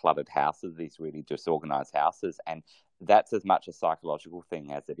really cluttered houses, these really disorganized houses, and that's as much a psychological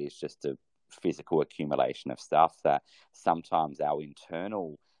thing as it is just a physical accumulation of stuff, that sometimes our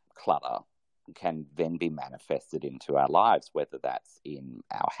internal clutter can then be manifested into our lives, whether that's in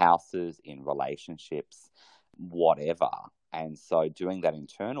our houses, in relationships, whatever. And so doing that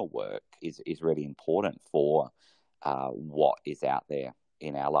internal work is really important for what is out there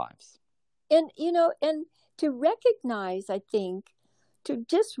in our lives. And to recognize, I think, to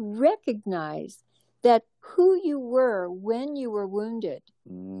just recognize that who you were when you were wounded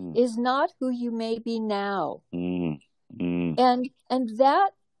is not who you may be now. And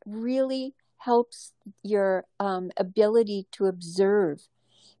that really helps your ability to observe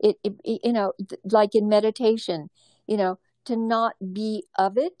it, like in meditation, to not be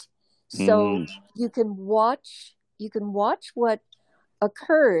of it. So you can watch what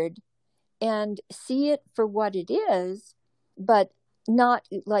occurred and see it for what it is, but not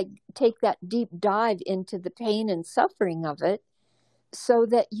like take that deep dive into the pain and suffering of it, so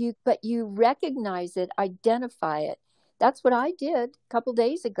that you recognize it, identify it. That's what I did a couple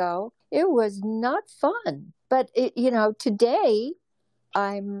days ago. It was not fun, but today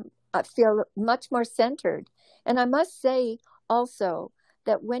I feel much more centered. And I must say also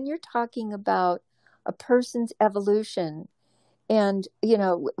that when you're talking about a person's evolution and,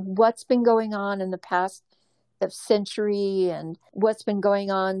 what's been going on in the past century and what's been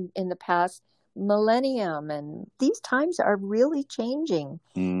going on in the past millennium, and these times are really changing.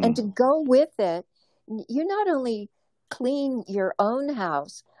 And to go with it, you not only clean your own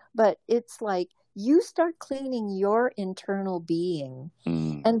house, but it's like you start cleaning your internal being.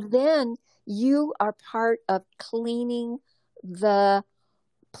 And then you are part of cleaning the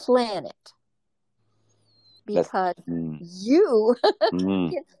planet. Because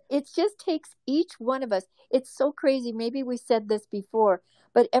it just takes each one of us. It's so crazy. Maybe we said this before,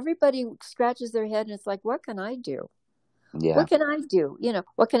 but everybody scratches their head and it's like, what can I do? Yeah. What can I do?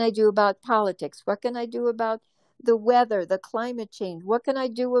 What can I do about politics? What can I do about the weather, the climate change. What can I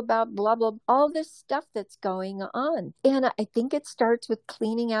do about blah, blah, all this stuff that's going on? And I think it starts with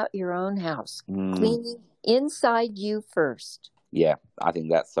cleaning out your own house, cleaning inside you first. Yeah, I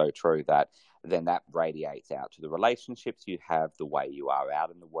think that's so true, that then that radiates out to the relationships you have, the way you are out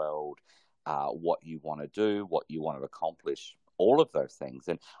in the world, what you want to do, what you want to accomplish, all of those things.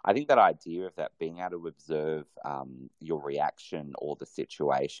 And I think that idea of that, being able to observe your reaction or the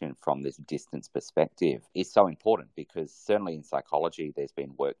situation from this distance perspective, is so important, because certainly in psychology, there's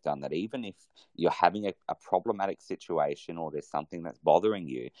been work done that even if you're having a problematic situation or there's something that's bothering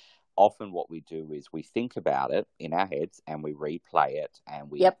you, often what we do is we think about it in our heads and we replay it,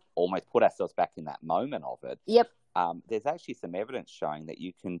 and we almost put ourselves back in that moment of it. There's actually some evidence showing that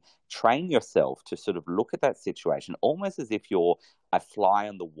you can train yourself to sort of look at that situation almost as if you're a fly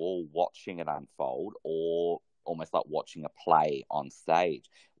on the wall watching it unfold, or almost like watching a play on stage.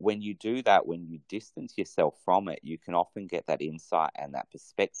 When you do that, when you distance yourself from it, you can often get that insight and that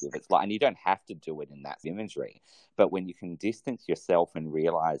perspective. It's like, and you don't have to do it in that imagery, but when you can distance yourself and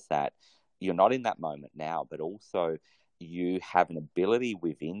realize that you're not in that moment now, but also you have an ability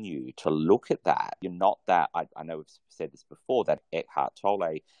within you to look at that. You're not that, I know we've said this before, that Eckhart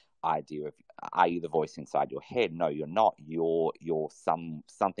Tolle idea of, are you the voice inside your head? No, you're not. You're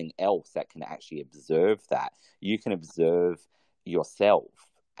something else that can actually observe that. You can observe yourself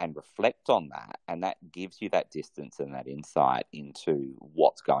and reflect on that, and that gives you that distance and that insight into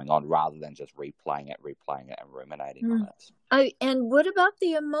what's going on, rather than just replaying it and ruminating on it. And what about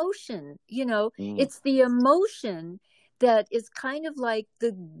the emotion? It's the emotion that is kind of like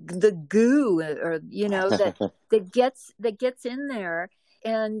the goo, or that gets in there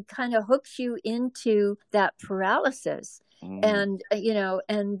and kind of hooks you into that paralysis, and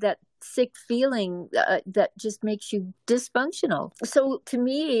that sick feeling that just makes you dysfunctional. So to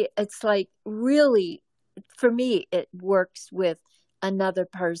me, it's like, really, for me, it works with another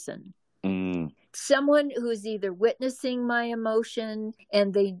person. Someone who's either witnessing my emotion,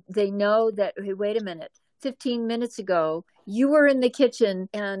 and they know that, hey, wait a minute, 15 minutes ago, you were in the kitchen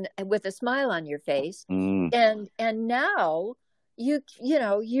and with a smile on your face, and now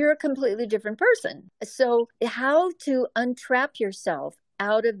you're a completely different person. So how to untrap yourself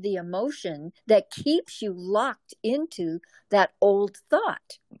out of the emotion that keeps you locked into that old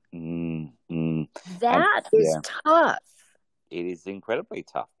thought. That is tough. It is incredibly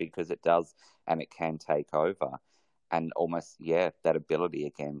tough, because it does, and it can take over. And almost, that ability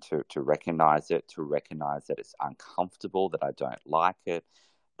again to recognize it, to recognize that it's uncomfortable, that I don't like it,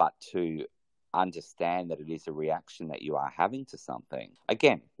 but to understand that it is a reaction that you are having to something.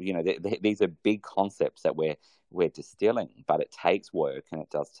 Again, these are big concepts that we're distilling, but it takes work and it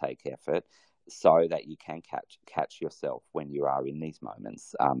does take effort, so that you can catch yourself when you are in these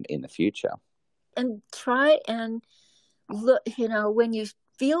moments in the future. And try and look, when you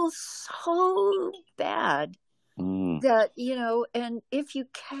feel so bad, that, and if you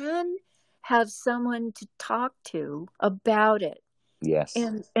can have someone to talk to about it. Yes.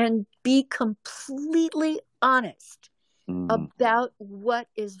 And be completely honest about what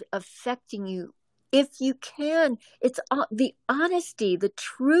is affecting you. If you can, it's the honesty, the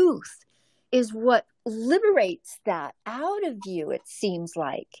truth is what liberates that out of you, it seems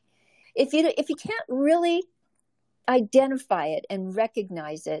like. If you can't really identify it and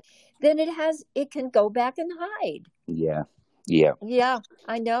recognize it, then it can go back and hide. Yeah,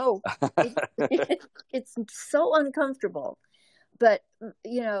 I know. It's so uncomfortable. But,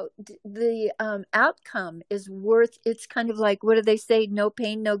 the outcome is it's kind of like, what do they say? No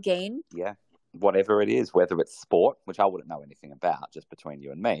pain, no gain. Yeah. Whatever it is, whether it's sport, which I wouldn't know anything about, just between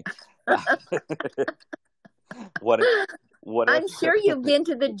you and me. I'm sure you've been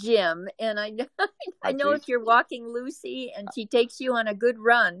to the gym, and I know if you're walking Lucy and she takes you on a good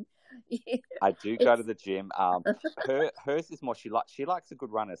run. I do go to the gym. Hers is more, she likes a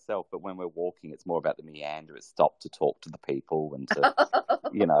good run herself, but when we're walking, it's more about the meander. It's stop to talk to the people and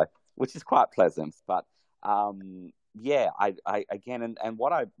to, which is quite pleasant. But I again, and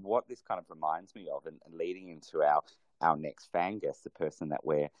what this kind of reminds me of, and leading into our next fan guest, the person that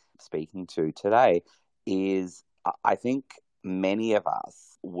we're speaking to today, is I think many of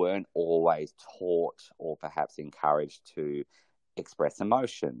us weren't always taught or perhaps encouraged to express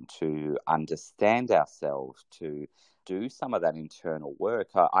emotion, to understand ourselves, to do some of that internal work.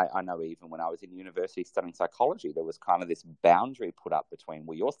 I know even when I was in university studying psychology, there was kind of this boundary put up between,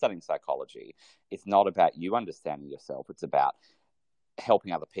 well, you're studying psychology. It's not about you understanding yourself. It's about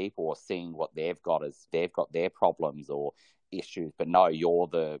helping other people or seeing what they've got as they've got their problems or issues. But no, you're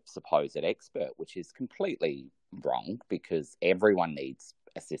the supposed expert, which is completely wrong, because everyone needs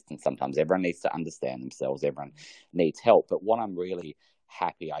assistance sometimes. Everyone needs to understand themselves. Everyone needs help. But what I'm really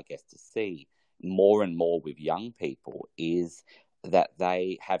happy, I guess, to see more and more with young people is that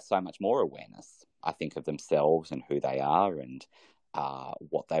they have so much more awareness, I think, of themselves and who they are and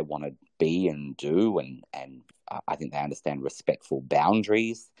what they want to be and do. And I think they understand respectful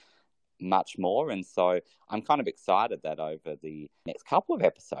boundaries much more. And so I'm kind of excited that over the next couple of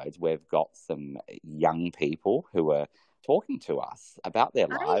episodes, we've got some young people who are talking to us about their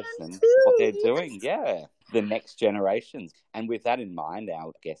lives and what they're doing. Yeah, the next generations. And with that in mind,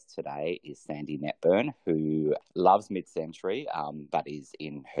 our guest today is Sandy Netburn, who loves mid-century, but is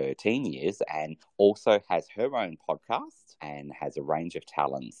in her teen years and also has her own podcast and has a range of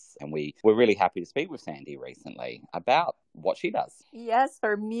talents. And we were really happy to speak with Sandy recently about what she does. Yes,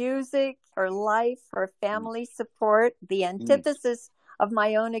 her music, her life, her family support, the antithesis of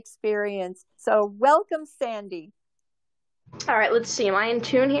my own experience. So welcome, Sandy. All right, let's see. Am I in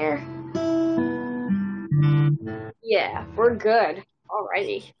tune here? Yeah, we're good. All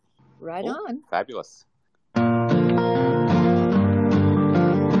righty. Right on. Fabulous.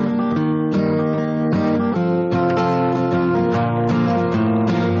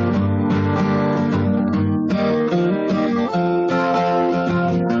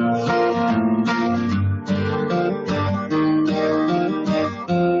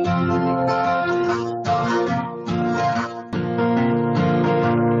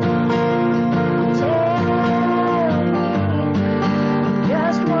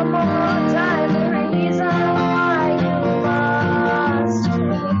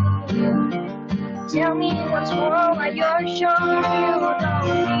 Tell me what's wrong, are you sure you don't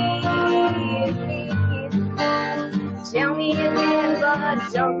need me? Tell me again, but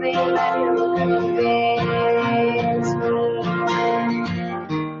something that you convince me.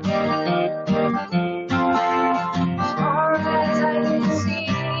 As far as I can see,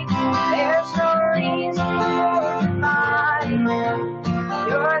 there's no reason for mine.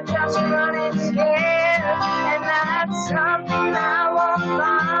 You're just running scared, and that's something I won't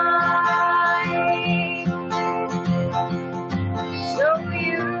find.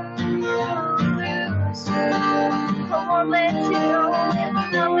 I won't let you go and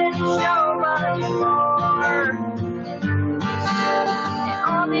nothing so much more. And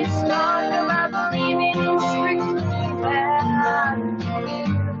all this talk about believing in strictly bad.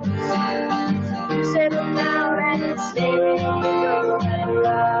 You settle down and stay with me, go and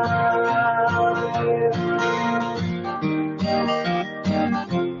love you.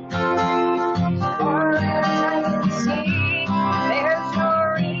 As far as I can see, there's no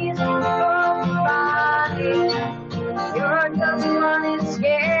reason for fighting. You're just running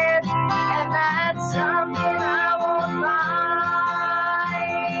scared, and that's something I won't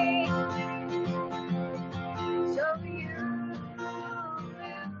find. So you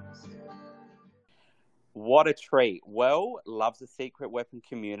lose. What a treat. Well, loves the Secret Weapon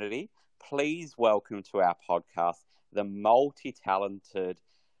community. Please welcome to our podcast the multi-talented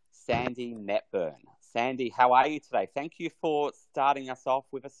Sandy Netburn. Sandy, how are you today? Thank you for starting us off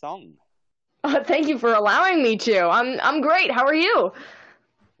with a song. Thank you for allowing me to. I'm great. How are you?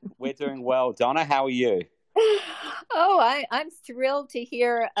 We're doing well. Donna, how are you? Oh, I'm thrilled to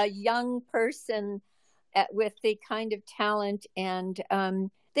hear a young person with the kind of talent and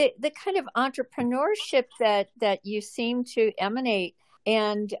the kind of entrepreneurship that you seem to emanate.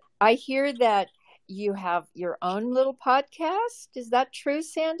 And I hear that you have your own little podcast. Is that true,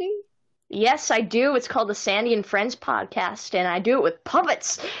 Sandy? Yes, I do. It's called the Sandy and Friends podcast, and I do it with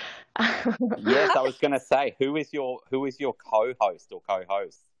puppets. Yes, I was going to say, who is your co-host or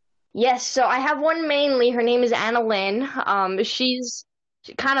co-host? Yes, so I have one mainly. Her name is Anna Lynn. She's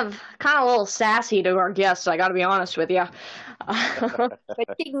kind of a little sassy to our guests. I got to be honest with you. But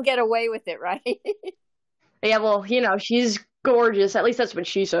she can get away with it, right? Yeah, well, she's gorgeous. At least that's what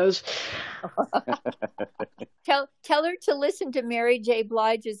she says. Tell her to listen to Mary J.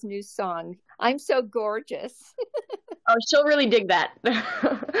 Blige's new song, "I'm So Gorgeous." Oh, she'll really dig that.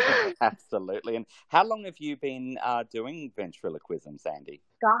 Absolutely. And how long have you been doing ventriloquism, Sandy?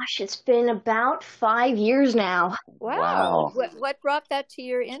 Gosh, it's been about 5 years now. Wow. What brought that to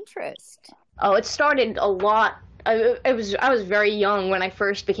your interest? Oh, it started a lot. I was very young when I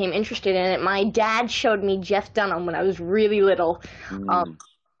first became interested in it. My dad showed me Jeff Dunham when I was really little, and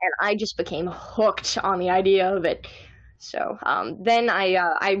I just became hooked on the idea of it. So then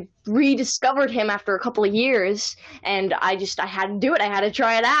I rediscovered him after a couple of years, and I had to do it. I had to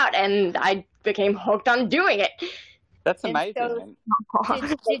try it out, and I became hooked on doing it. That's And amazing. so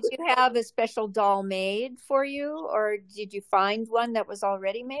did you have a special doll made for you, or did you find one that was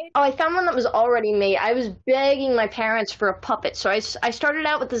already made? Oh, I found one that was already made. I was begging my parents for a puppet, so I started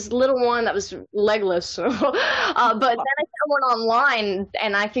out with this little one that was legless. But then I found one online,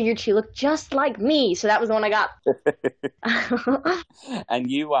 and I figured she looked just like me, so that was the one I got. And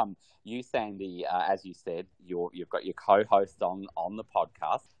you, Sandy, as you said, you've got your co-host on the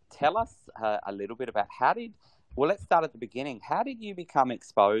podcast. Tell us a little bit about well, let's start at the beginning. How did you become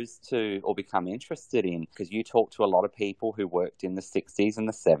exposed to or become interested in, because you talked to a lot of people who worked in the 60s and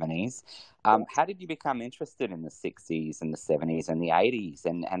the 70s. How did you become interested in the 60s and the 70s and the 80s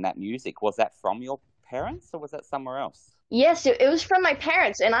and that music? Was that from your parents or was that somewhere else? Yes, it was from my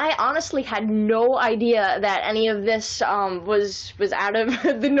parents, and I honestly had no idea that any of this was out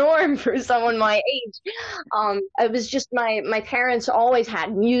of the norm for someone my age. It was just my parents always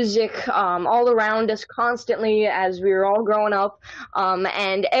had music all around us constantly as we were all growing up,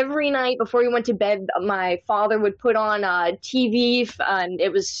 and every night before we went to bed, my father would put on TV, and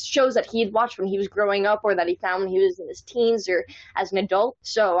it was shows that he had watched when he was growing up or that he found when he was in his teens or as an adult.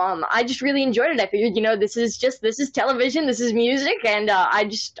 So I just really enjoyed it. I figured, this is television. This is music, and I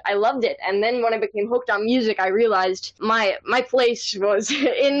loved it. And then when I became hooked on music, I realized my place was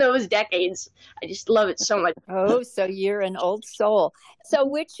in those decades. I just love it so much. Oh, so you're an old soul. So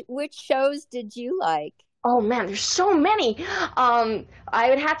which shows did you like? Oh man, there's so many. I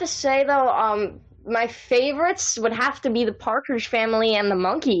would have to say though, my favorites would have to be the Partridge Family and the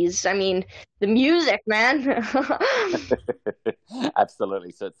Monkees. I mean, the music, man.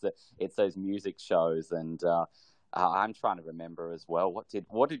 Absolutely. So it's those music shows, and I'm trying to remember as well. What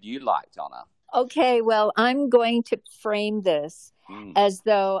did you like, Donna? Okay, well, I'm going to frame this as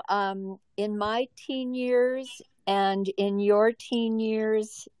though in my teen years and in your teen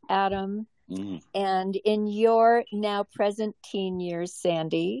years, Adam, and in your now present teen years,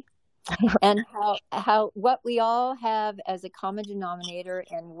 Sandy, and how what we all have as a common denominator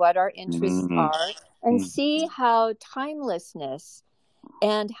and what our interests are, and see how timelessness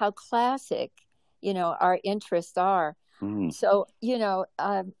and how classic, our interests are. So,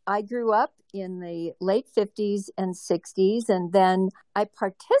 I grew up in the late 50s and 60s, and then I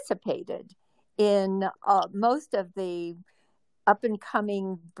participated in most of the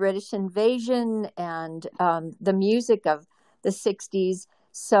up-and-coming British invasion and the music of the 60s.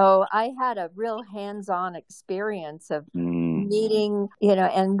 So I had a real hands-on experience of meeting,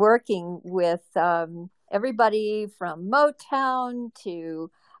 and working with everybody from Motown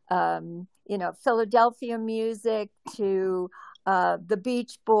to Philadelphia music to the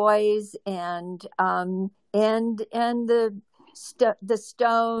Beach Boys and the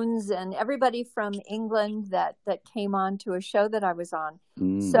Stones and everybody from England that came on to a show that I was on.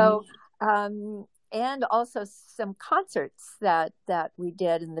 So and also some concerts that we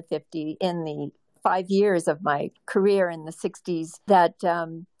did in the 5 years of my career in the 60s that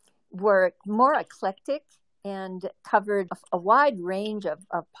were more eclectic and covered a wide range of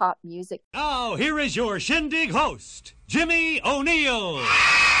pop music. Now, here is your shindig host, Jimmy O'Neill.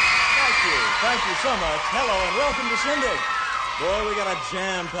 Thank you so much. Hello and welcome to Shindig. Boy, we got a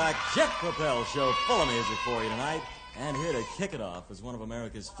jam-packed jet propel show full of music for you tonight. And here to kick it off is one of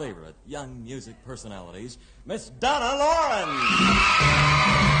America's favorite young music personalities, Miss Donna Loren.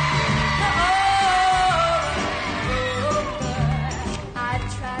 I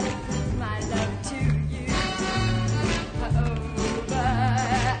try to prove my love to you over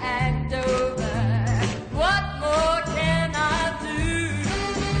and over. What more can I do?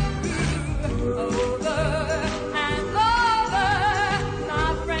 Over and over. My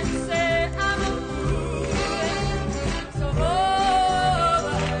friends say I'm a fool. So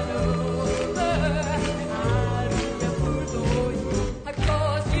over and over, I'll be a fool for you.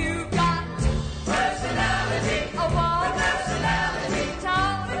 'Cause you got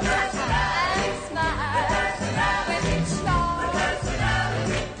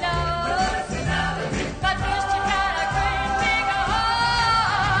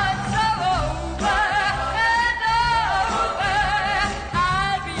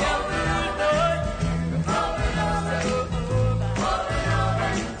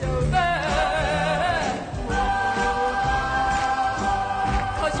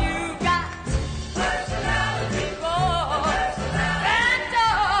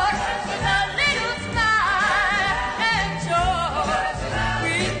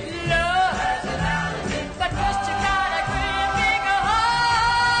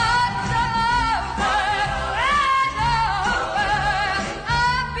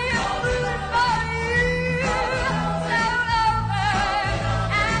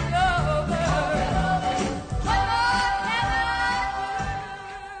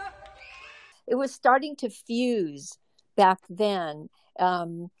starting to fuse back then.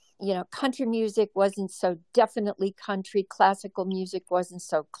 Country music wasn't so definitely country. Classical music wasn't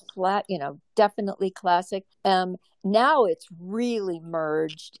so, definitely classic. Now it's really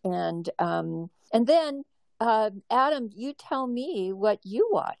merged. And then, Adam, you tell me what you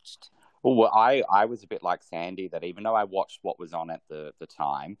watched. Well, I was a bit like Sandy, that even though I watched what was on at the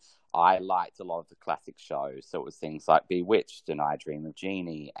time, I liked a lot of the classic shows. So it was things like Bewitched and I Dream of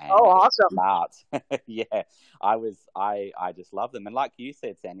Jeannie and awesome. Smart. Yeah, I just love them. And like you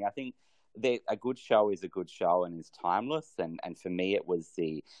said, Sandy, I think that a good show is a good show and is timeless. And for me, it was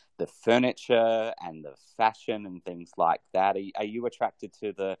the furniture and the fashion and things like that. Are you attracted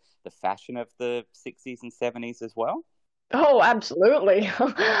to the fashion of the 60s and 70s as well? Oh, absolutely.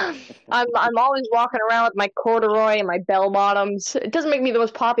 I'm always walking around with my corduroy and my bell bottoms. It doesn't make me the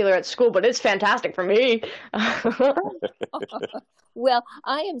most popular at school, but it's fantastic for me. Well,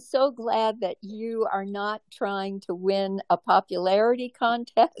 I am so glad that you are not trying to win a popularity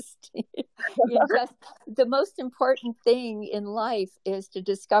contest. The most important thing in life is to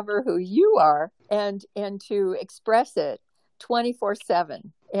discover who you are and to express it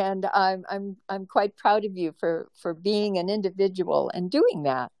 24/7. And I'm quite proud of you for being an individual and doing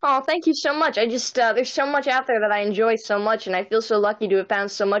that. Oh, thank you so much. I just there's so much out there that I enjoy so much, and I feel so lucky to have found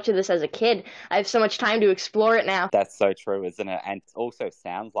so much of this as a kid. I have so much time to explore it now. That's so true, isn't it? And it also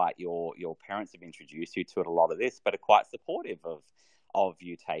sounds like your parents have introduced you to a lot of this, but are quite supportive of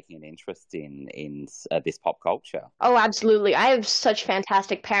you taking an interest in this pop culture. Oh, absolutely. I have such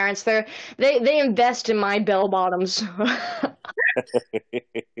fantastic parents. They invest in my bell bottoms.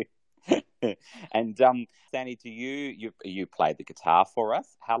 And Sandy, do you played the guitar for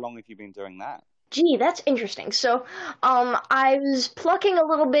us? How long have you been doing that? Gee, that's interesting. So, I was plucking a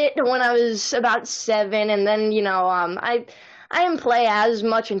little bit when I was about 7, and then, I didn't play as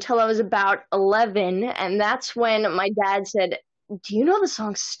much until I was about 11, and that's when my dad said, "Do you know the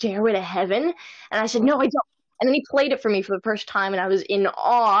song Stairway to Heaven?" And I said, "No, I don't." And then he played it for me for the first time, and I was in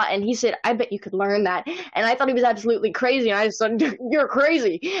awe, and he said, "I bet you could learn that." And I thought he was absolutely crazy, and I said, "You're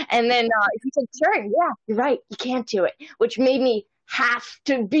crazy." And then he said, "Sure, yeah, you're right, you can't do it," which made me have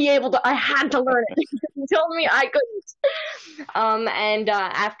to be able to, I had to learn it. He told me I couldn't. And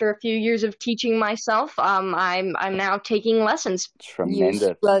after a few years of teaching myself, I'm now taking lessons.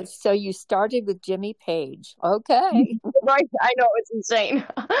 Tremendous. So you started with Jimmy Page. Okay. Right, I know, it's insane.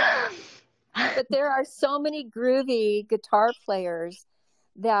 But there are so many groovy guitar players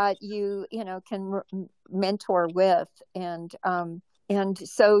that you can mentor with, and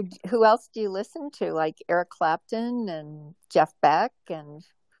so who else do you listen to? Like Eric Clapton and Jeff Beck, and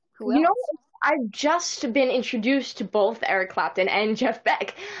who else? I've just been introduced to both Eric Clapton and Jeff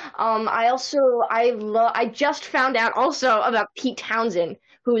Beck. I just found out also about Pete Townsend,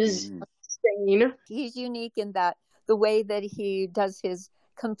 who's insane. He's unique in that the way that he does his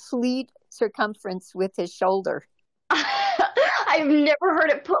complete circumference with his shoulder. I've never heard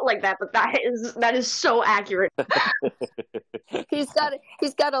it put like that, but that is so accurate. He's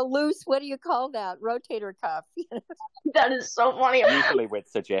got a loose, what do you call that? Rotator cuff. That is so funny. Usually we'd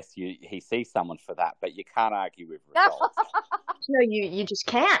suggest he sees someone for that, but you can't argue with results. No, you just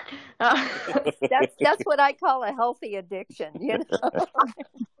can't. That's what I call a healthy addiction,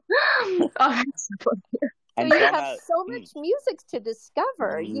 Oh, that's so funny. So you have so much music to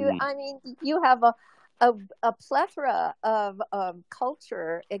discover. You have a plethora of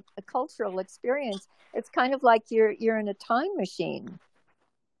culture, a cultural experience. It's kind of like you're in a time machine.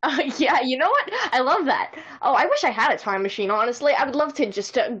 Yeah, you know what? I love that. Oh, I wish I had a time machine, honestly. I would love to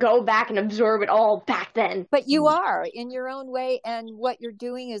just go back and absorb it all back then. But you are, in your own way, and what you're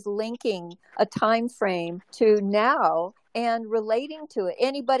doing is linking a time frame to now and relating to it.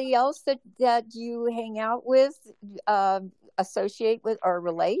 Anybody else that you hang out with, associate with, or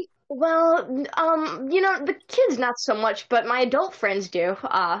relate? Well, the kids not so much, but my adult friends do.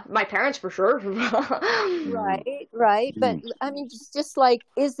 My parents for sure. Right. But I mean, just like,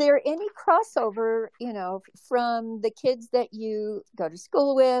 is there any crossover, from the kids that you go to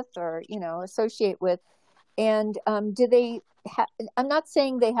school with or, associate with? And do they I'm not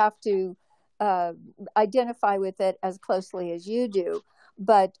saying they have to identify with it as closely as you do,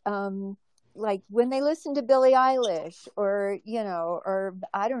 but like when they listen to Billie Eilish or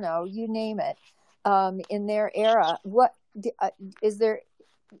I don't know, you name it, in their era, what is there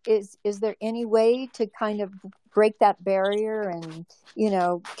any way to kind of break that barrier and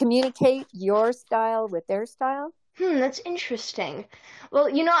communicate your style with their style? That's interesting. Well,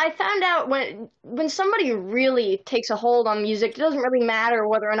 I found out when somebody really takes a hold on music, it doesn't really matter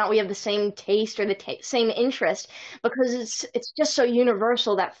whether or not we have the same taste or the same interest, because it's just so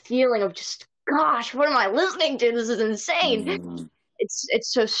universal, that feeling of just gosh, what am I listening to? This is insane. Mm.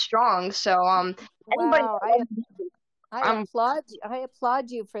 It's so strong. So anybody Wow, I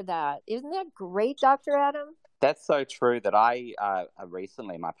applaud you for that. Isn't that great, Dr. Adam? That's so true that I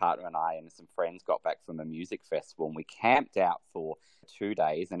recently, my partner and I and some friends got back from a music festival, and we camped out for 2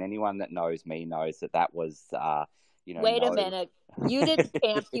 days. And anyone that knows me knows that was, Wait a minute. You didn't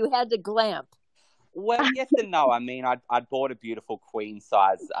camp. You had to glamp. Well, yes and no. I mean, I'd bought a beautiful queen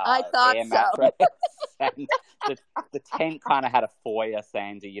size I thought air so. mattress, and the tent kind of had a foyer,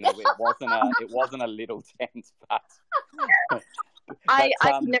 Sandy. It wasn't a little tent, but I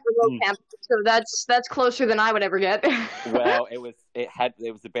could never go camping, so that's closer than I would ever get. Well, it was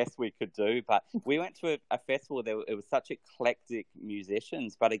the best we could do. But we went to a festival. It was such eclectic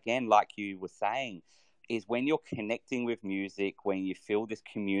musicians, but again, like you were saying, is when you're connecting with music, when you feel this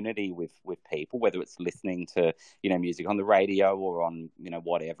community with people, whether it's listening to, music on the radio or on,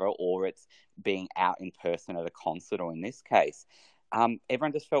 whatever, or it's being out in person at a concert, or in this case,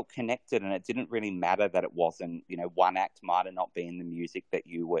 everyone just felt connected, and it didn't really matter that it wasn't, one act might have not been the music that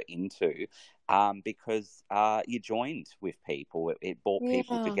you were into, because you joined with people. It brought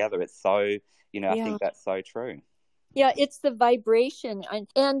people together. It's so, I think that's so true. Yeah, it's the vibration.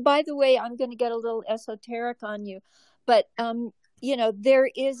 And by the way, I'm going to get a little esoteric on you, but, there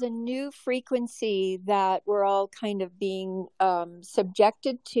is a new frequency that we're all kind of being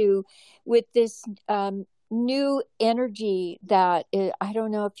subjected to with this new energy that I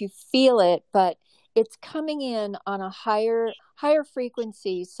don't know if you feel it, but it's coming in on a higher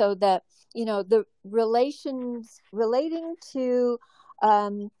frequency, so that, the relating to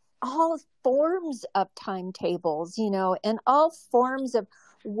all forms of timetables, and all forms of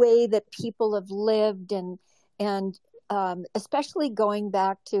way that people have lived, and especially going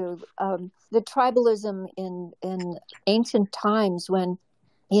back to the tribalism in ancient times, when,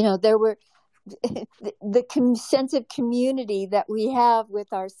 there were the sense of community that we have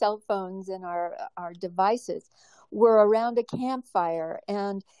with our cell phones and our devices were around a campfire,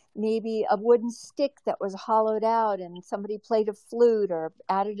 and maybe a wooden stick that was hollowed out, and somebody played a flute or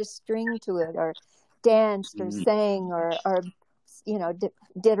added a string to it, or danced or sang, or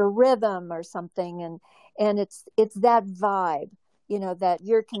did a rhythm or something, and it's that vibe, that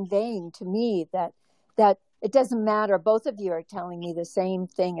you're conveying to me, that it doesn't matter. Both of you are telling me the same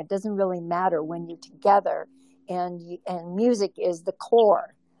thing. It doesn't really matter when you're together, and music is the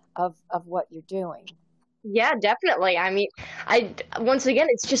core of what you're doing. Yeah, definitely. I mean, once again,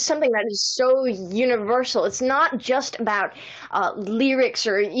 it's just something that is so universal. It's not just about lyrics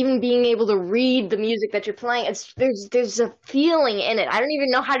or even being able to read the music that you're playing. There's a feeling in it. I don't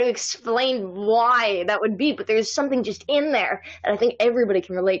even know how to explain why that would be, but there's something just in there that I think everybody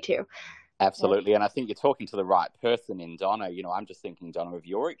can relate to. Absolutely. And I think you're talking to the right person in Donna. I'm just thinking, Donna, of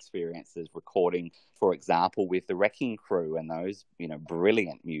your experiences recording, for example, with the Wrecking Crew and those,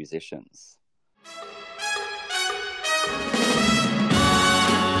 brilliant musicians.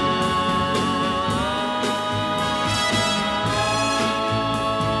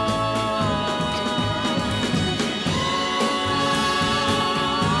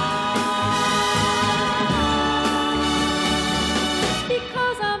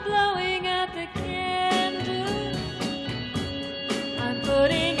 Because I'm blowing out the candle, I'm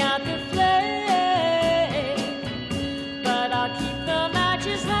putting out the flame, but I'll keep the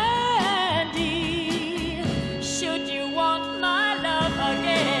matches handy, should you want my love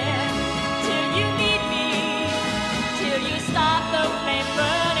again, till you need me, till you stop the flame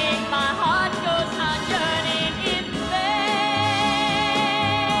burning, my heart goes on yearning in vain,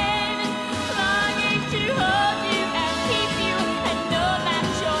 longing to hold you and keep you and know that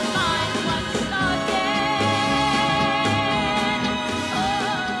you're mine once again.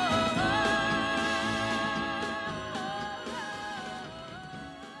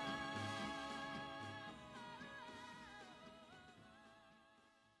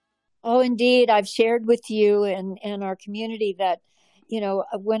 Oh, indeed. I've shared with you and our community that,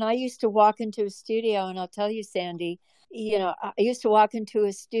 when I used to walk into a studio, and I'll tell you, Sandy, I used to walk into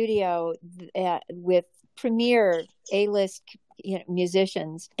a studio with premier A-list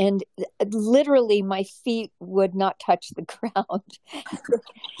musicians, and literally my feet would not touch the ground.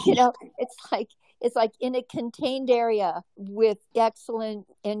 It's like in a contained area with excellent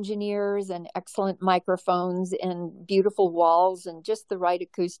engineers and excellent microphones and beautiful walls and just the right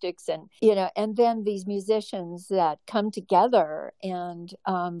acoustics, and then these musicians that come together and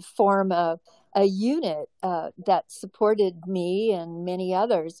form a unit that supported me and many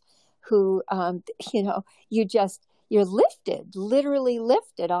others who, you're lifted, literally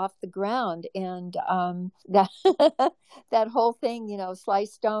lifted off the ground. And that that whole thing, Sly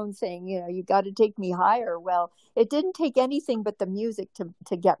Stone saying, you got to take me higher. Well, it didn't take anything but the music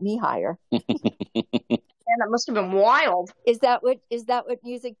to get me higher. And that must have been wild. Is that what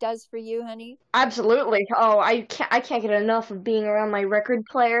music does for you, honey? Absolutely. Oh, I can't get enough of being around my record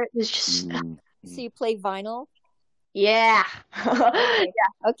player. It's just. So you play vinyl? Yeah.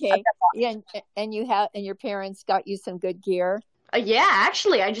 Okay. Yeah. And your parents got you some good gear? Yeah,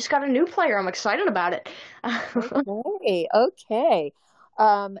 actually, I just got a new player. I'm excited about it. Okay.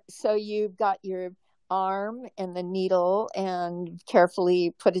 So you've got your arm and the needle and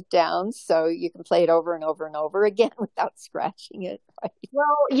carefully put it down so you can play it over and over and over again without scratching it. Right?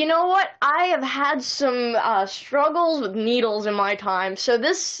 Well, you know what? I have had some struggles with needles in my time, so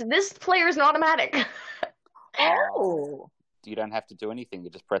this player is an automatic. Oh. You don't have to do anything. You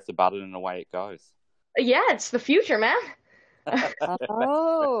just press a button and away it goes. Yeah, it's the future, man.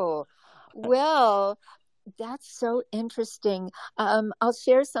 Oh, well, that's so interesting. I'll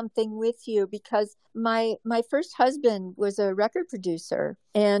share something with you because my first husband was a record producer.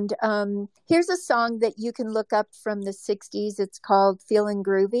 And here's a song that you can look up from the 60s. It's called Feelin'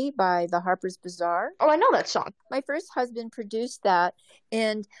 Groovy by the Harper's Bazaar. Oh, I know that song. My first husband produced that.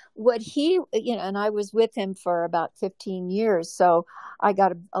 And what he, and I was with him for about 15 years. So I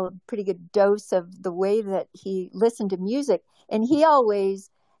got a pretty good dose of the way that he listened to music. And he always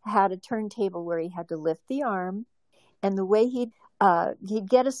had a turntable where he had to lift the arm, and the way he'd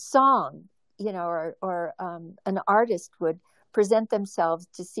get a song, or an artist would present themselves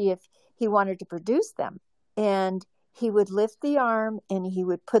to see if he wanted to produce them. And he would lift the arm and he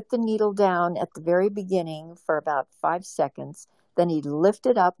would put the needle down at the very beginning for about 5 seconds. Then he'd lift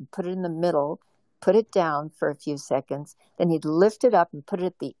it up and put it in the middle, put it down for a few seconds. Then he'd lift it up and put it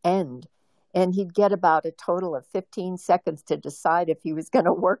at the end. And he'd get about a total of 15 seconds to decide if he was going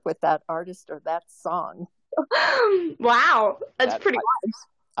to work with that artist or that song. Wow, that's pretty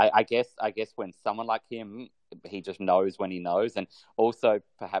wild. I guess when someone like him, he just knows when he knows, and also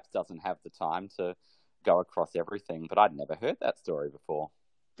perhaps doesn't have the time to go across everything. But I'd never heard that story before.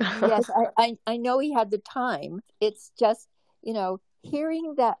 Yes, I know he had the time. It's just,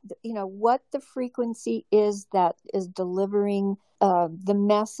 hearing that, what the frequency is that is delivering the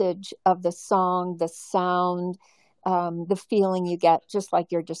message of the song, the sound, the feeling you get, just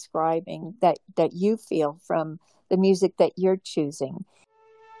like you're describing, that you feel from the music that you're choosing.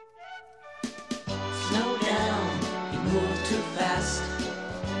 Slow down, you move too fast.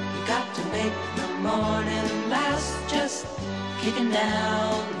 You got to make the morning last. Just kicking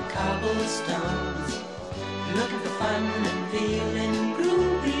down the cobblestones, looking for fun and feeling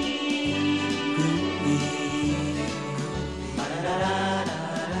groovy.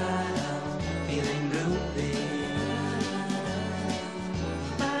 Feeling groovy.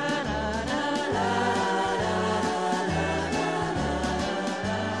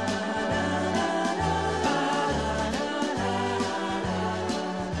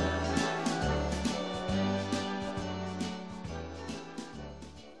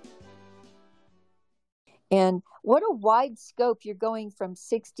 And what a wide scope. You're going from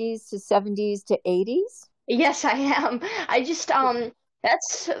 60s to 70s to 80s? Yes, I am. I just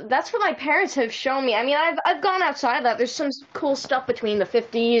that's what my parents have shown me. I mean, I've gone outside of that. There's some cool stuff between the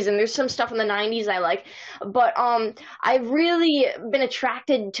 50s and there's some stuff in the 90s I like. But I've really been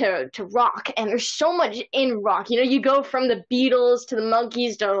attracted to rock, and there's so much in rock. You go from the Beatles to the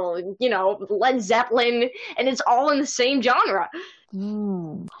Monkees to Led Zeppelin, and it's all in the same genre.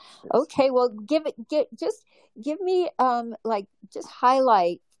 Okay, well, just give me just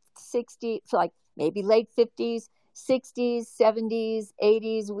highlight 60, like maybe late 50s, 60s, 70s,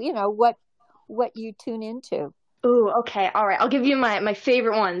 80s. What you tune into. Ooh, okay, all right. I'll give you my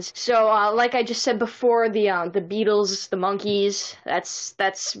favorite ones. So, like I just said before, the Beatles, the Monkees.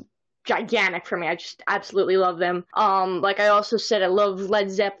 That's gigantic for me. I just absolutely love them. Like I also said, I love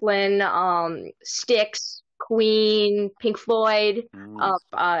Led Zeppelin, Styx, Queen, Pink Floyd.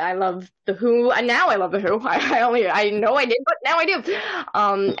 I love The Who. Now I love The Who. I know I did, but now I do.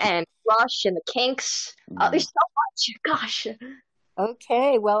 And Rush and the Kinks. There's so much. Gosh.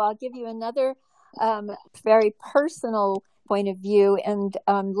 Okay, well, I'll give you another very personal point of view and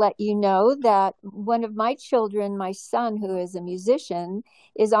let you know that one of my children, my son, who is a musician,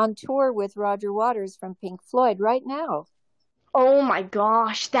 is on tour with Roger Waters from Pink Floyd right now. Oh my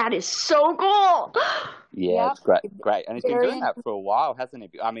gosh, that is so cool! Yeah, it's great. And he's been doing that for a while, hasn't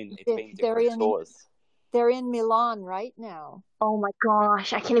he? I mean, it's been different tours. They're in Milan right now. Oh my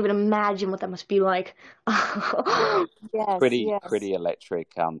gosh, I can't even imagine what that must be like. Yes, pretty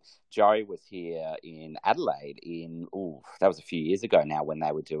electric. Joey was here in Adelaide that was a few years ago now, when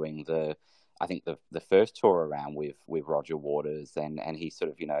they were doing I think the first tour around with Roger Waters, and he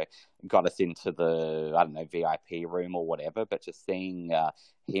sort of, got us into the, I don't know, VIP room or whatever, but just seeing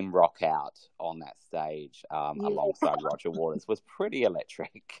him rock out on that stage alongside Roger Waters was pretty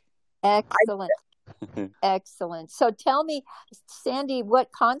electric. Excellent. Excellent. So tell me, Sandy,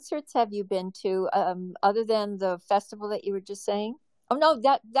 what concerts have you been to other than the festival that you were just saying? Oh, no,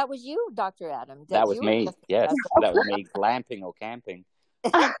 that was you, Dr. Adam. That was me. Yes, that was me glamping or camping.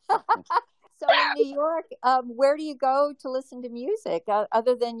 So in New York, where do you go to listen to music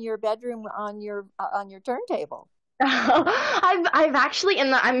other than your bedroom on your turntable? I've actually,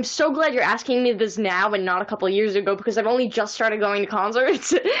 and I'm so glad you're asking me this now and not a couple of years ago, because I've only just started going to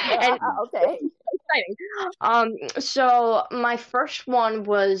concerts. And okay. Exciting. So my first one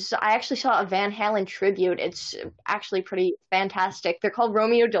was, I actually saw a Van Halen tribute. It's actually pretty fantastic. They're called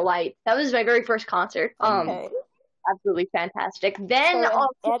Romeo Delight. That was my very first concert. Okay. Absolutely fantastic. Then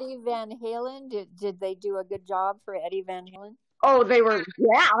Eddie Van Halen, did they do a good job for Eddie Van Halen? Oh, they were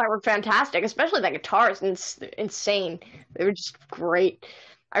fantastic. Especially that guitar is insane. They were just great.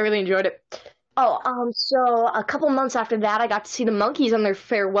 I really enjoyed it. So a couple months after that, I got to see the Monkees on their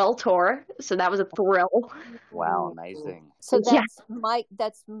farewell tour. So that was a thrill. Wow, amazing. So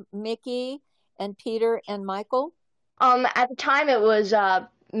that's Mickey and Peter and Michael? At the time it was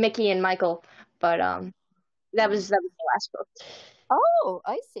Mickey and Michael, but that was the last book. Oh,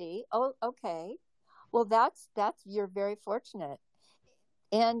 I see. Oh, okay. Well, that's you're very fortunate.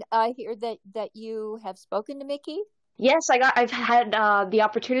 And I hear that you have spoken to Mickey? Yes, I've had the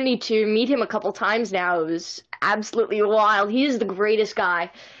opportunity to meet him a couple times now. It was absolutely wild. He's the greatest guy.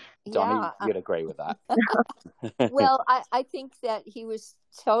 Donnie, you'd agree with that. Well, I think that he was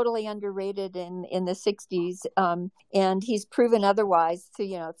totally underrated in the 60s, and he's proven otherwise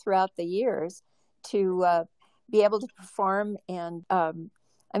throughout the years to be able to perform. And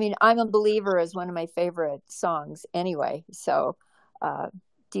I mean, I'm a Believer is one of my favorite songs anyway. So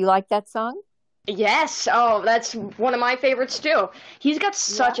do you like that song? Yes. Oh, that's one of my favorites too. He's got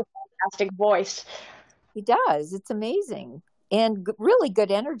such a fantastic voice. He does. It's amazing. And really good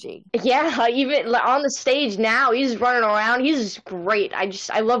energy. Yeah, even on the stage now, he's running around. He's great.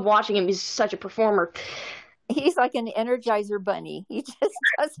 I love watching him. He's such a performer. He's like an Energizer bunny. He just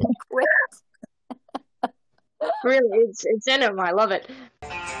doesn't quit. Really, it's in him. I love it.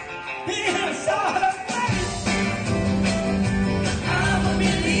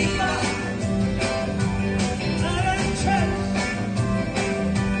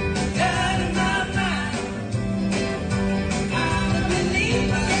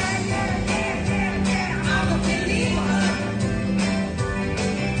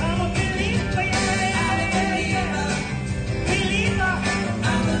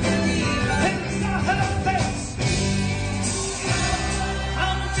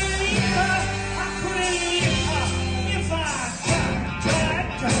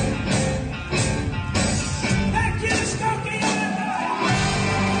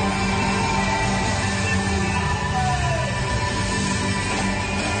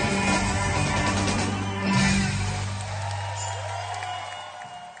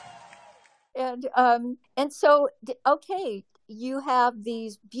 And so, okay, you have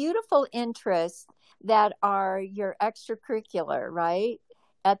these beautiful interests that are your extracurricular, right,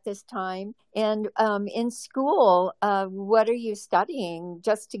 at this time. And in school, what are you studying,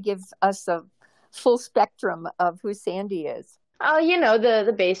 just to give us a full spectrum of who Sandy is?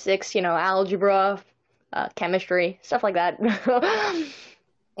 The basics, algebra, chemistry, stuff like that.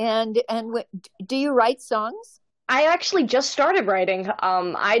 And do you write songs? I actually just started writing.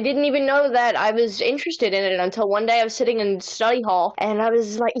 I didn't even know that I was interested in it until one day I was sitting in study hall and I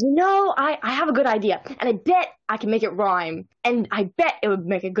was like, I have a good idea and I bet I can make it rhyme and I bet it would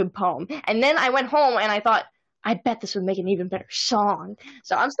make a good poem. And then I went home and I thought, I bet this would make an even better song.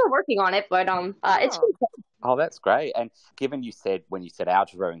 So I'm still working on it, but it's been fun. Oh, that's great. And given when you said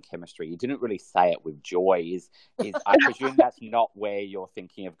algebra and chemistry, you didn't really say it with joy. Is I presume that's not where you're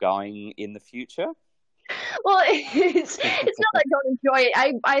thinking of going in the future? Well, it's not that I don't enjoy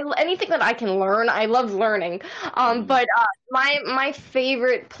it. I anything that I can learn, I love learning. But my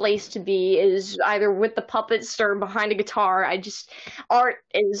favorite place to be is either with the puppets or behind a guitar. Art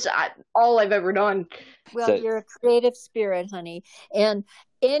is all I've ever done. Well, you're a creative spirit, honey. And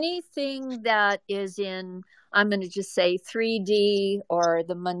anything that is in I'm going to just say 3D or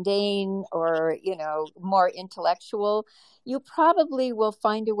the mundane or, more intellectual, you probably will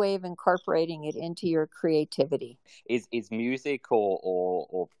find a way of incorporating it into your creativity. Is music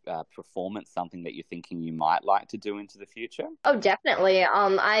or performance something that you're thinking you might like to do into the future? Oh, definitely.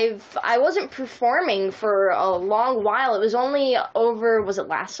 I wasn't performing for a long while. It was only I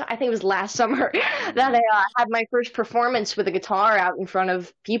think it was last summer that I had my first performance with a guitar out in front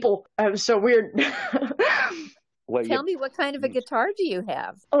of people. It was so weird. Well, Tell me, what kind of a guitar do you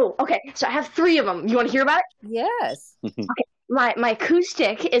have? Oh, okay. So I have 3 of them. You want to hear about it? Yes. Okay. My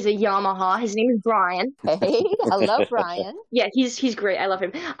acoustic is a Yamaha. His name is Brian. Hey, I love Brian. Yeah, he's great. I love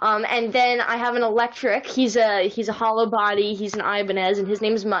him. And then I have an electric. He's a hollow body. He's an Ibanez, and his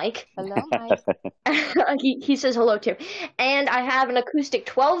name is Mike. Hello, Mike. he says hello too. And I have an acoustic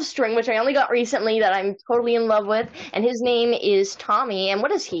 12-string, which I only got recently, that I'm totally in love with. And his name is Tommy. And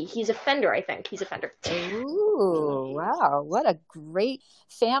what is he? He's a Fender, I think. He's a Fender. Ooh, wow! What a great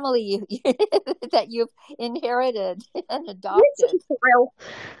family that you've inherited and adopted.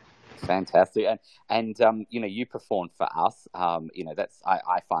 Fantastic. And you performed for us. That's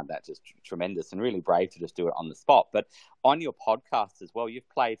I find that just tremendous and really brave to just do it on the spot. But on your podcast as well, you've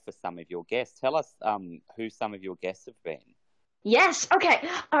played for some of your guests. Tell us who some of your guests have been. Yes. Okay.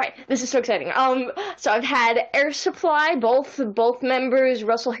 All right. This is so exciting. So I've had Air Supply, both members,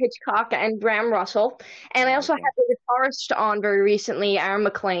 Russell Hitchcock and Bram Russell, and I also had the guitarist on very recently, Aaron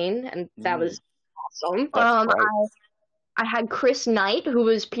McLean, and that was awesome. I had Chris Knight, who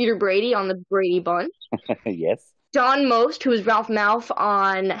was Peter Brady on the Brady Bunch. Yes. Don Most, who was Ralph Malph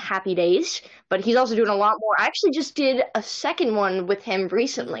on Happy Days, but he's also doing a lot more. I actually just did a second one with him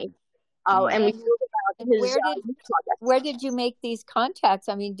recently. And we talked about his where did you make these contacts?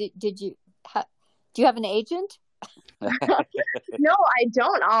 I mean, do you have an agent? No, I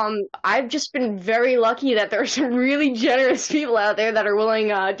don't. I've just been very lucky that there are some really generous people out there that are willing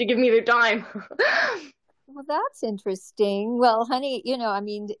to give me their time. Well, that's interesting. Well, honey,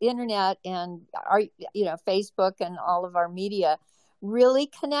 the internet and our, Facebook and all of our media really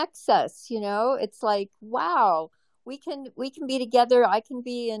connects us. It's like, wow, we can be together. I can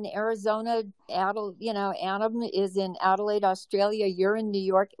be in Arizona. Adam is in Adelaide, Australia. You're in New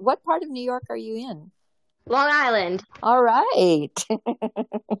York. What part of New York are you in? Long Island. All right.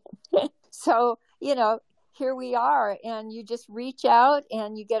 So, here we are, and you just reach out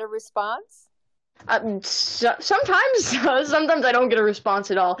and you get a response. Sometimes I don't get a response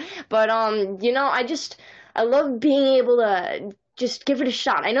at all, but I love being able to just give it a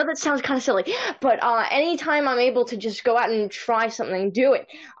shot. I know that sounds kind of silly, but anytime I'm able to just go out and try something, do it.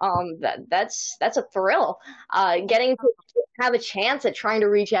 That's a thrill. Getting to have a chance at trying to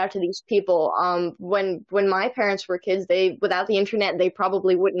reach out to these people. When my parents were kids, without the internet, they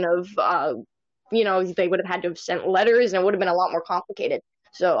probably wouldn't have. They would have had to have sent letters, and it would have been a lot more complicated.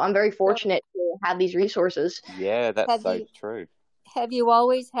 So I'm very fortunate to have these resources. Yeah, that's true. Have you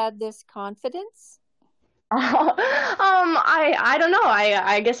always had this confidence? I don't know.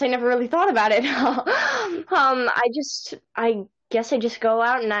 I guess I never really thought about it. I guess I just go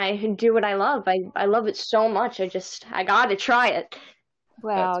out and I do what I love. I love it so much. I got to try it.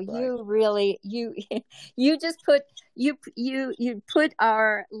 Wow, you really you just put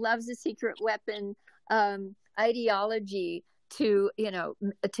our love's a secret weapon ideology to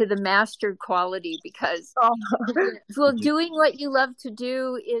the mastered quality, because doing what you love to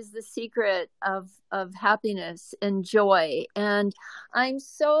do is the secret of happiness and joy. And I'm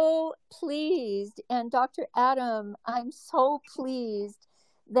so pleased, and Dr. Adam, I'm so pleased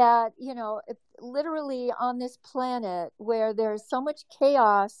that literally on this planet where there's so much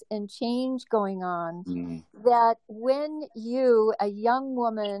chaos and change going on, that when you, a young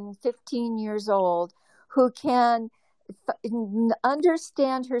woman 15 years old who can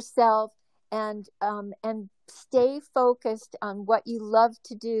understand herself and stay focused on what you love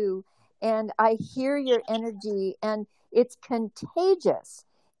to do, and I hear your energy and it's contagious,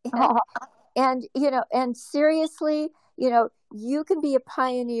 and seriously, you can be a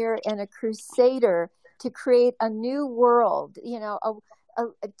pioneer and a crusader to create a new world,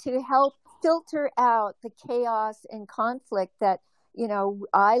 to help filter out the chaos and conflict that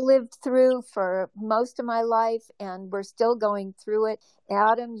I lived through for most of my life, and we're still going through it.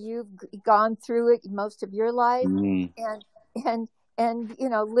 Adam, you've gone through it most of your life, and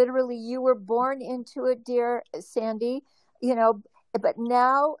literally you were born into it, dear Sandy. But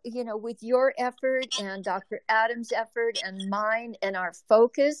now, with your effort and Dr. Adam's effort and mine and our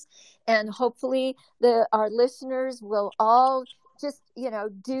focus, and hopefully our listeners will all just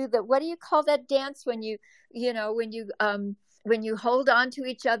do what do you call that dance when you when you hold on to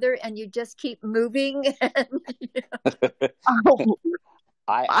each other and you just keep moving.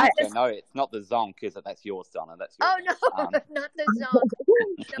 I actually know it's not the zonk, is it? That's yours, Donna. That's yours. Oh, no, not the zonk.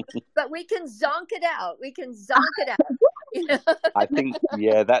 No, but we can zonk it out. We can zonk it out. I think,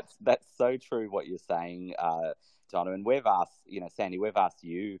 yeah, that's so true what you're saying, Donna. And we've asked, Sandy, we've asked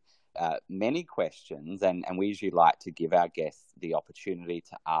you many questions, and we usually like to give our guests the opportunity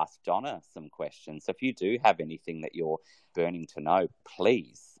to ask Donna some questions. So if you do have anything that you're burning to know,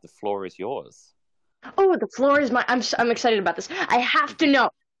 please, the floor is yours. Oh, the floor is mine. I'm excited about this. I have to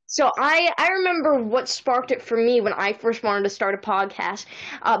know. So I remember what sparked it for me when I first wanted to start a podcast.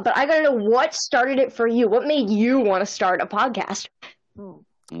 But I gotta know what started it for you. What made you want to start a podcast?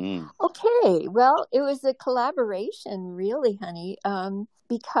 Okay, well, it was a collaboration, really, honey,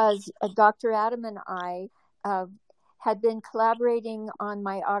 because Dr. Adam and I had been collaborating on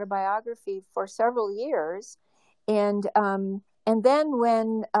my autobiography for several years, and then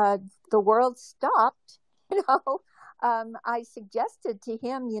when the world stopped, I suggested to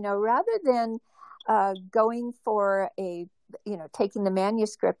him, rather than going for taking the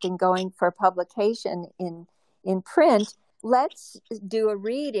manuscript and going for publication in print, let's do a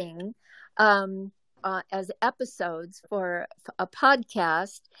reading as episodes for a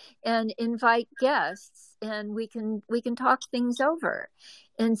podcast and invite guests, and we can talk things over.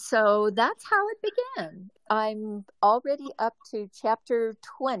 And so that's how it began. I'm already up to chapter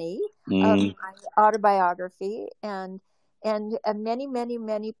 20 of my autobiography, and many, many,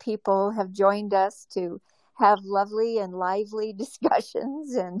 many people have joined us to have lovely and lively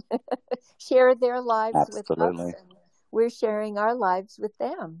discussions and share their lives with us, and we're sharing our lives with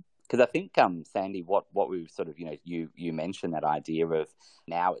them. Because I think, Sandy, what we sort of, you mentioned that idea of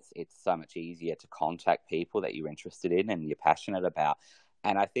now it's so much easier to contact people that you're interested in and you're passionate about.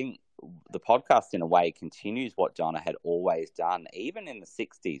 And I think the podcast, in a way, continues what Donna had always done, even in the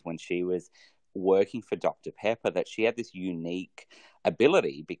 60s when she was working for Dr. Pepper, that she had this unique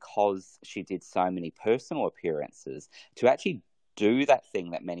ability, because she did so many personal appearances, to actually do that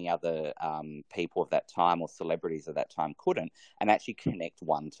thing that many other people of that time or celebrities of that time couldn't, and actually connect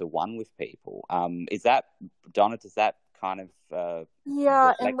one-to-one with people. Is that, Donna, does that kind of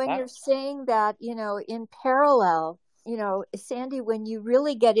yeah, and when you're saying that, in parallel, Sandy, when you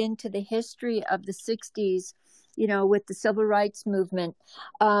really get into the history of the 60s, with the civil rights movement,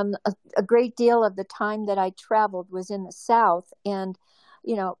 a great deal of the time that I traveled was in the South. And,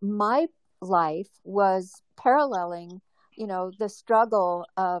 my life was paralleling, the struggle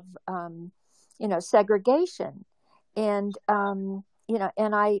of, segregation. And,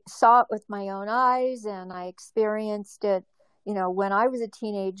 and I saw it with my own eyes, and I experienced it, when I was a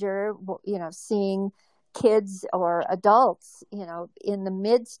teenager, seeing kids or adults, in the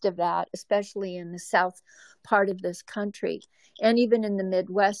midst of that, especially in the South part of this country, and even in the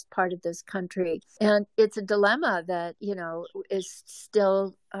Midwest part of this country. And it's a dilemma that, is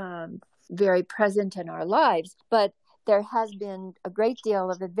still very present in our lives. But there has been a great deal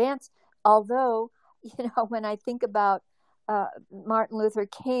of advance, although, when I think about Martin Luther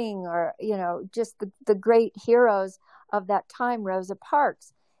King, or, just the great heroes of that time, Rosa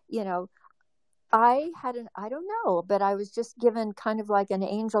Parks, I don't know, but I was just given kind of like an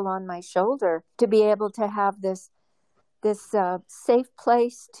angel on my shoulder to be able to have this safe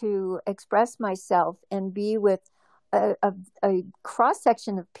place to express myself and be with a cross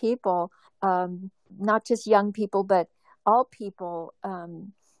section of people, not just young people, but all people,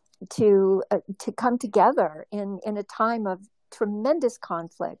 to come together in a time of tremendous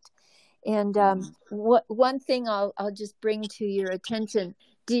conflict. And one thing I'll just bring to your attention.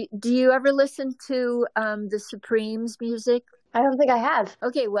 Do you ever listen to the Supremes music? I don't think I have.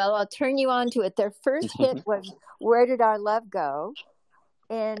 Okay, well, I'll turn you on to it. Their first hit was "Where Did Our Love Go?"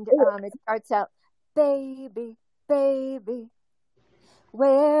 And it starts out, "Baby, baby,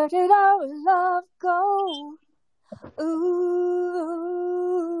 where did our love go? Ooh,"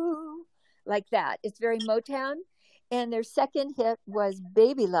 like that. It's very Motown. And their second hit was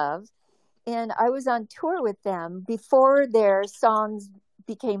 "Baby Love." And I was on tour with them before their songs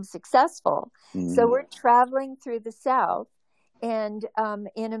became successful. So we're traveling through the South, and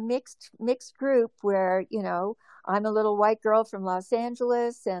in a mixed group where, I'm a little white girl from Los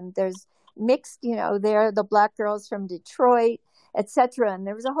Angeles, and there's mixed, there the black girls from Detroit, etc. And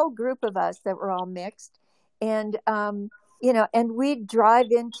there was a whole group of us that were all mixed. And, and we'd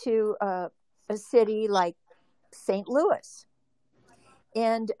drive into a city like St. Louis.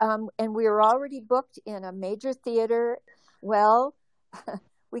 And we were already booked in a major theater. Well,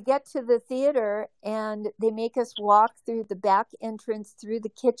 we get to the theater, and they make us walk through the back entrance, through the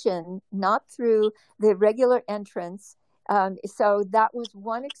kitchen, not through the regular entrance, So that was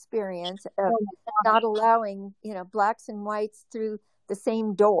one experience of not allowing, blacks and whites through the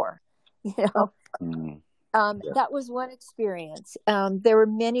same door, That was one experience. There were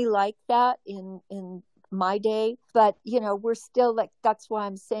many like that in my day, but we're still like, that's why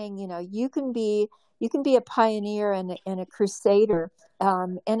I'm saying, you can be a pioneer and a crusader,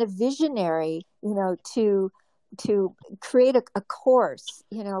 and a visionary, to create a course,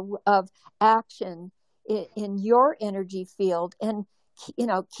 of action in your energy field, and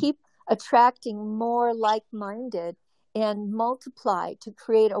keep attracting more like-minded and multiply to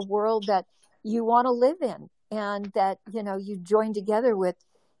create a world that you want to live in, and that you join together with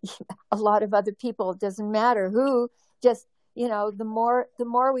a lot of other people. It doesn't matter who, just the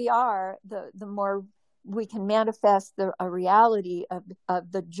more we are, the more we can manifest a reality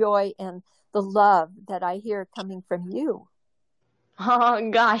of the joy and the love that I hear coming from you. Oh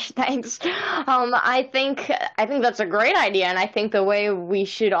gosh, thanks. I think that's a great idea, and I think the way we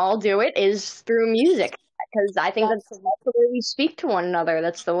should all do it is through music, because I think that's the way we speak to one another.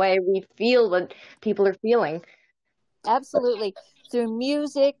 That's the way we feel what people are feeling. Absolutely, through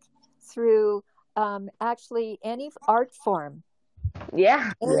music, through actually any art form.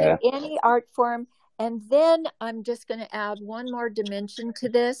 Yeah. Any art form. And then I'm just going to add one more dimension to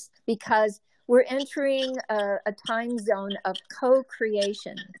this, because we're entering a time zone of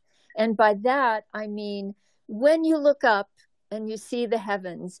co-creation. And by that, I mean, when you look up and you see the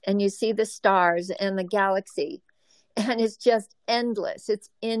heavens and you see the stars and the galaxy, and it's just endless, it's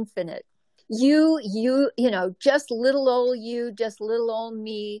infinite. You know, just little old you, just little old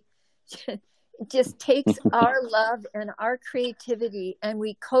me, just takes our love and our creativity, and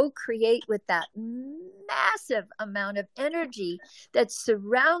we co-create with that massive amount of energy that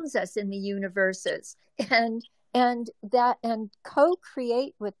surrounds us in the universes, and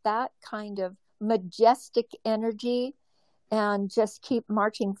co-create with that kind of majestic energy, and just keep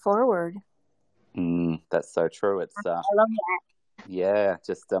marching forward. That's so true. It's I love that. Yeah,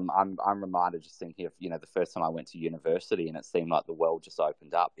 just I'm reminded, just thinking of the first time I went to university, and it seemed like the world just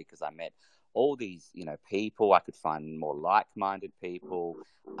opened up, because I met all these people. I could find more like-minded people,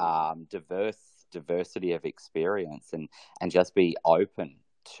 diversity of experience, and just be open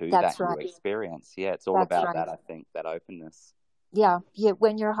to that new experience. Yeah, it's all about that. I think that openness. Yeah.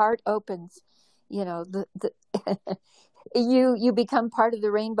 When your heart opens, the you become part of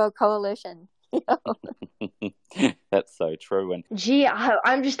the Rainbow Coalition. That's so true. And gee,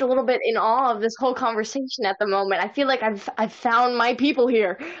 I'm just a little bit in awe of this whole conversation at the moment. I feel like I've found my people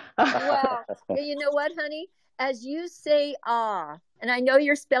here. Wow. You know what, honey? As you say and I know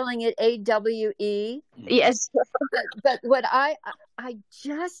you're spelling it AWE. Yes. but what I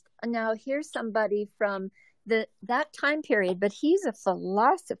just now, here's somebody from that time period, but he's a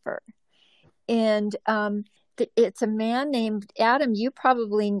philosopher, and it's a man named Adam. You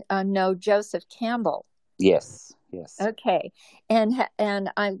probably know Joseph Campbell. Yes. Okay. And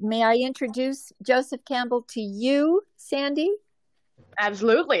may I introduce Joseph Campbell to you, Sandy?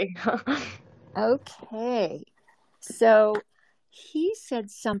 Absolutely. Okay. So he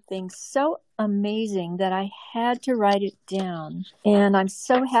said something so amazing that I had to write it down, and I'm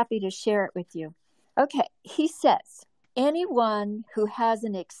so happy to share it with you. Okay. He says, anyone who has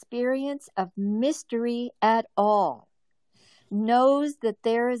an experience of mystery at all knows that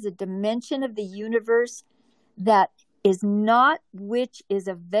there is a dimension of the universe that is not which is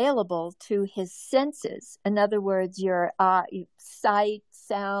available to his senses. In other words, your sight,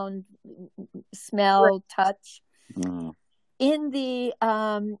 sound, smell, touch. In the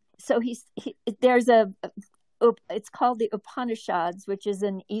so there's it's called the Upanishads, which is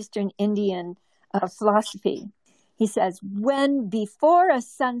an Eastern Indian philosophy. He says, when before a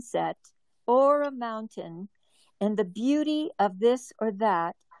sunset or a mountain and the beauty of this or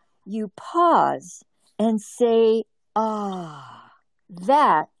that, you pause and say,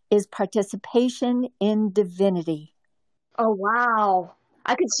 that is participation in divinity. Oh, wow.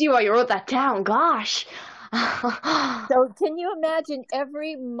 I could see why you wrote that down. Gosh. So can you imagine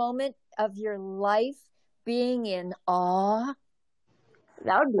every moment of your life being in awe?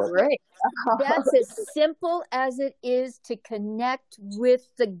 That would be great. That's as simple as it is to connect with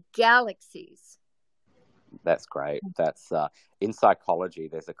the galaxies. That's great. That's in psychology,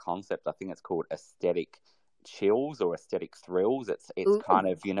 there's a concept, I think it's called aesthetic chills or aesthetic thrills. It's kind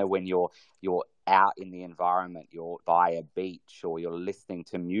of, when you're out in the environment, you're by a beach, or you're listening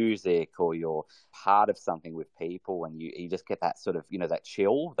to music, or you're part of something with people, and you just get that sort of, that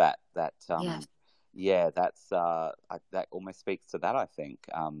chill, that yes. Yeah, that's that almost speaks to that, I think.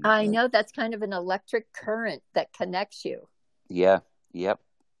 I know, that's kind of an electric current that connects you. Yeah, yep,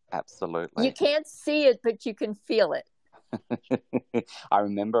 absolutely. You can't see it, but you can feel it. I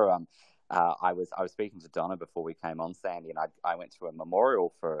remember I was speaking to Donna before we came on, Sandy, and I went to a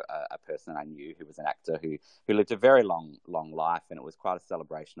memorial for a person I knew who was an actor who lived a very long life, and it was quite a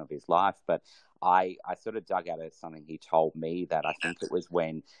celebration of his life. But I sort of dug out of something he told me that I think it was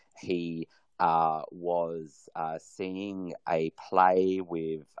when he was seeing a play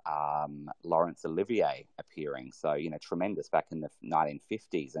with Laurence Olivier appearing. So, tremendous back in the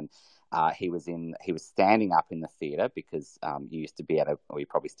 1950s. And he was standing up in the theatre because you used to be able to, or you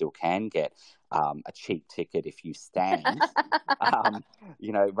probably still can get a cheap ticket if you stand,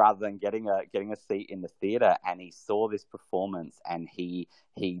 rather than getting a seat in the theatre. And he saw this performance, and he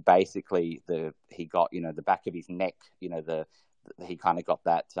basically he got the back of his neck, he kind of got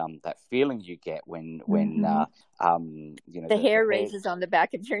that feeling you get when the hair raises on the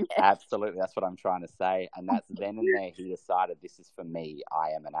back of your neck. Absolutely, that's what I'm trying to say. And that's then and there he decided, this is for me. I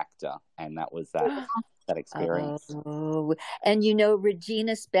am an actor, and that was that experience. Oh, and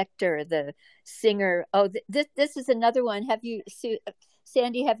Regina Spektor, the singer. Oh, this is another one.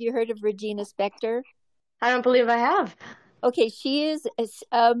 Sandy? Have you heard of Regina Spektor? I don't believe I have. Okay, she's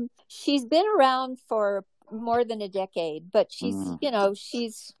been around for more than a decade, but she's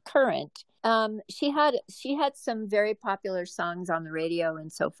she's current. She had some very popular songs on the radio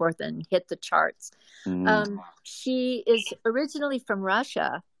and so forth and hit the charts. She is originally from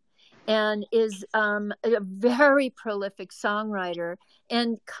Russia and is a very prolific songwriter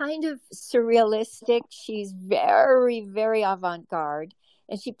and kind of surrealistic. She's very, very avant-garde.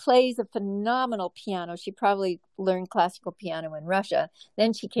 And she plays a phenomenal piano. She probably learned classical piano in Russia.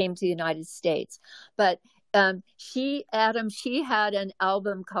 Then she came to the United States. But she had an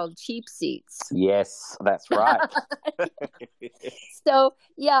album called Cheap Seats. Yes, that's right. So,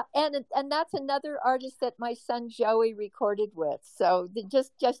 yeah, and that's another artist that my son Joey recorded with. So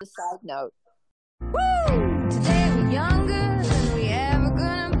just a side note. Woo! Today we're younger than we ever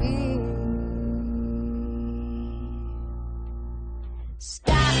gonna be.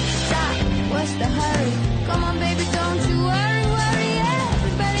 Stop, what's the hurry? Come on, baby, don't you worry, yeah.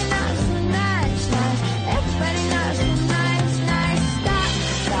 Everybody knows so nice. Everybody knows so nice.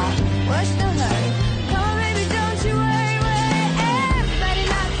 Stop, what's the hurry? Come on, baby, don't you worry, Everybody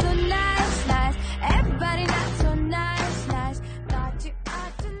knows so nice. Everybody knows so nice. Thought you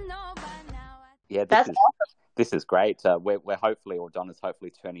ought to know by now. Yeah, this is great. We're hopefully, or Donna's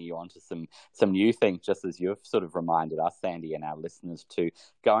hopefully turning you on to some new things, just as you've sort of reminded us, Sandy, and our listeners to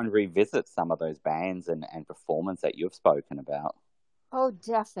go and revisit some of those bands and performance that you've spoken about. Oh,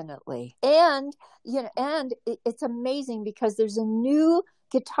 definitely. And, it's amazing because there's a new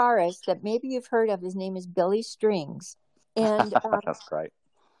guitarist that maybe you've heard of. His name is Billy Strings. And that's great.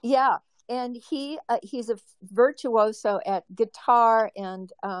 Yeah. And he's a virtuoso at guitar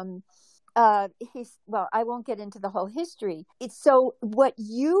and, I won't get into the whole history. It's so what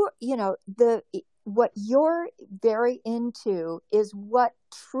what you're very into is what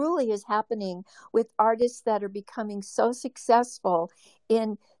truly is happening with artists that are becoming so successful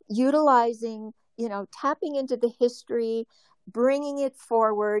in utilizing, tapping into the history, bringing it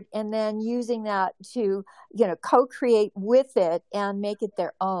forward, and then using that to, co-create with it and make it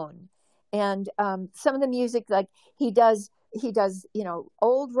their own. And some of the music, like he does,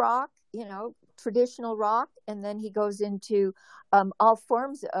 old rock, traditional rock, and then he goes into all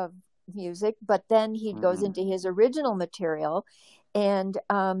forms of music, but then he goes into his original material, and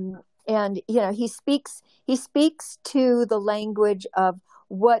he speaks to the language of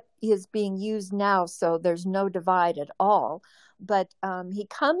what is being used now, so there's no divide at all. But he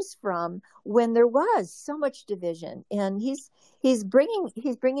comes from when there was so much division, and he's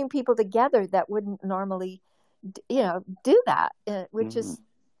bringing people together that wouldn't normally do that, which is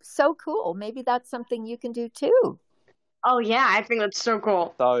so cool. Maybe that's something you can do too. Oh yeah, I think that's so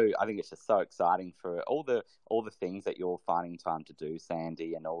cool. So I think it's just so exciting for all the things that you're finding time to do,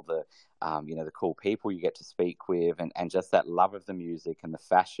 Sandy, and all the the cool people you get to speak with, and just that love of the music and the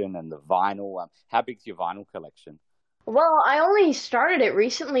fashion and the vinyl. How big's your vinyl collection? Well, I only started it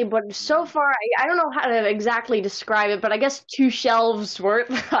recently, but so far, I don't know how to exactly describe it, but I guess 2 shelves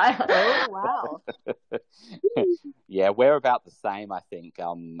worth. Oh, wow. Yeah, we're about the same, I think.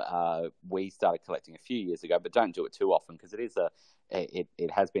 We started collecting a few years ago, but don't do it too often because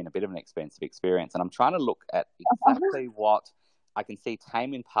it has been a bit of an expensive experience. And I'm trying to look at exactly what I can see.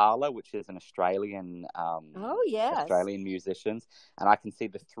 Tame Impala, which is an Australian Australian musicians, and I can see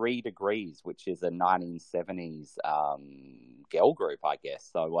the 3 Degrees, which is a 1970s girl group, I guess.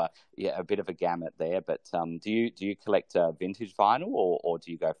 So a bit of a gamut there. But do you collect vintage vinyl, or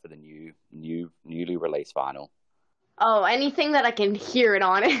do you go for the newly released vinyl? Oh, anything that I can hear it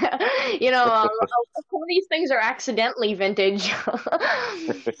on. Some of these things are accidentally vintage.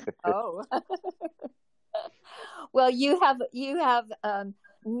 Oh. Well, you have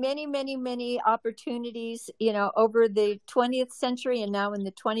many, many, many opportunities, over the 20th century and now in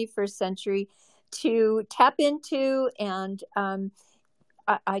the 21st century to tap into, and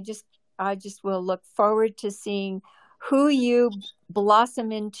I just will look forward to seeing who you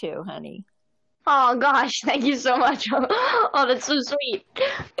blossom into, honey. Oh gosh, thank you so much. Oh, that's so sweet.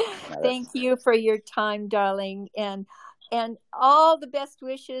 Thank you for your time, darling, and all the best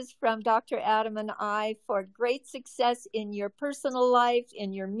wishes from Dr. Adam and I for great success in your personal life,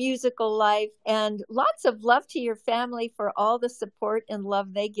 in your musical life, and lots of love to your family for all the support and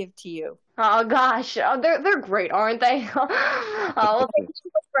love they give to you. Oh gosh, they're great, aren't they? Well, thank you so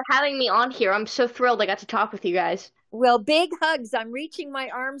much for having me on here. I'm so thrilled I got to talk with you guys. Well, big hugs. I'm reaching my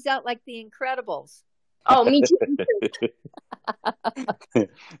arms out like the Incredibles. Oh, me too.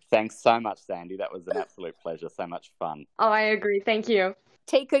 Thanks so much, Sandy. That was an absolute pleasure. So much fun. Oh, I agree. Thank you.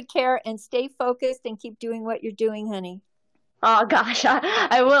 Take good care and stay focused and keep doing what you're doing, honey. Oh gosh,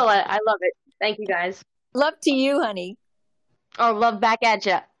 I will. I love it. Thank you guys. Love to you, honey. Oh, love back at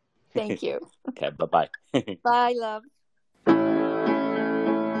ya. Thank you. Okay, bye-bye. Bye, love.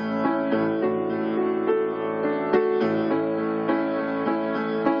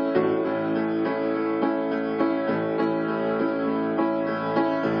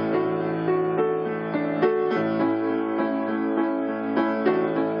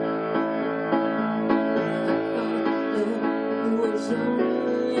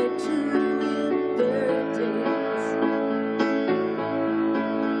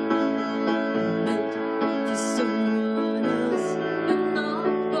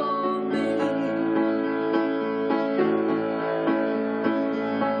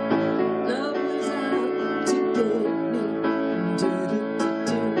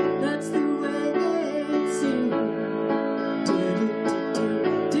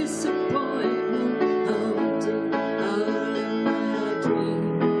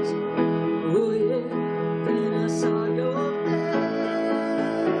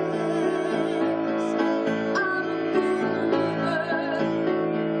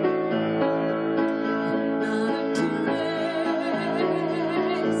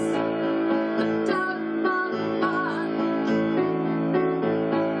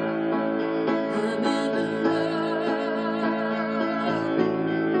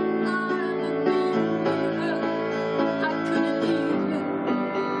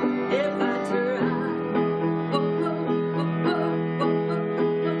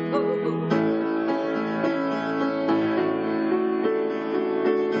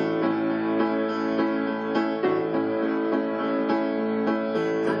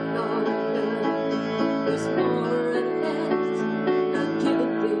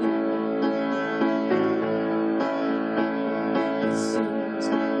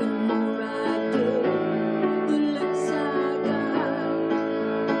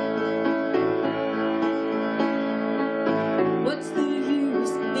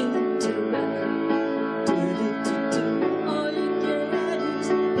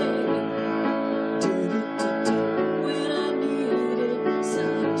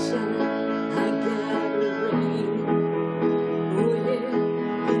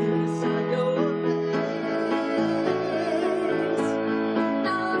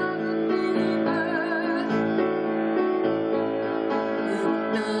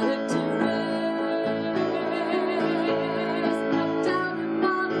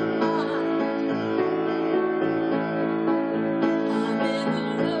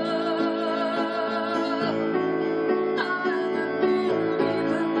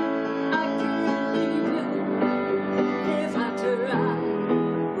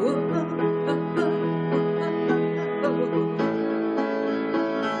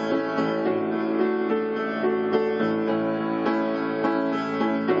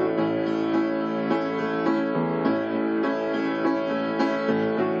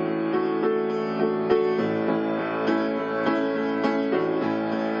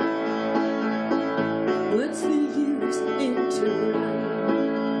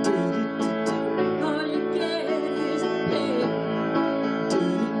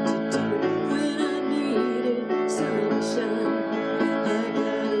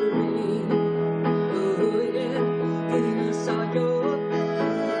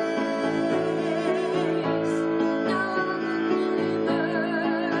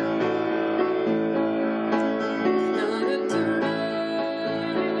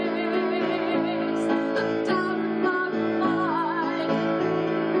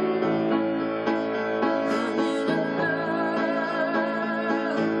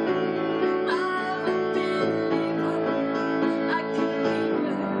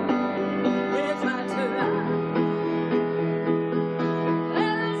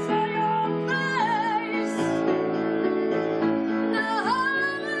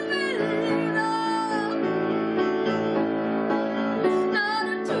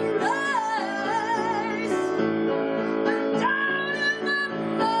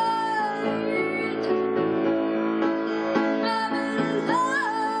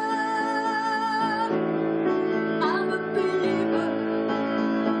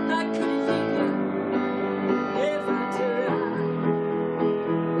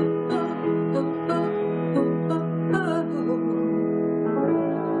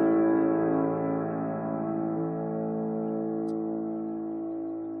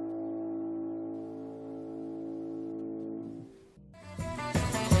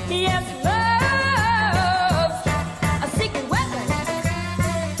 Yes,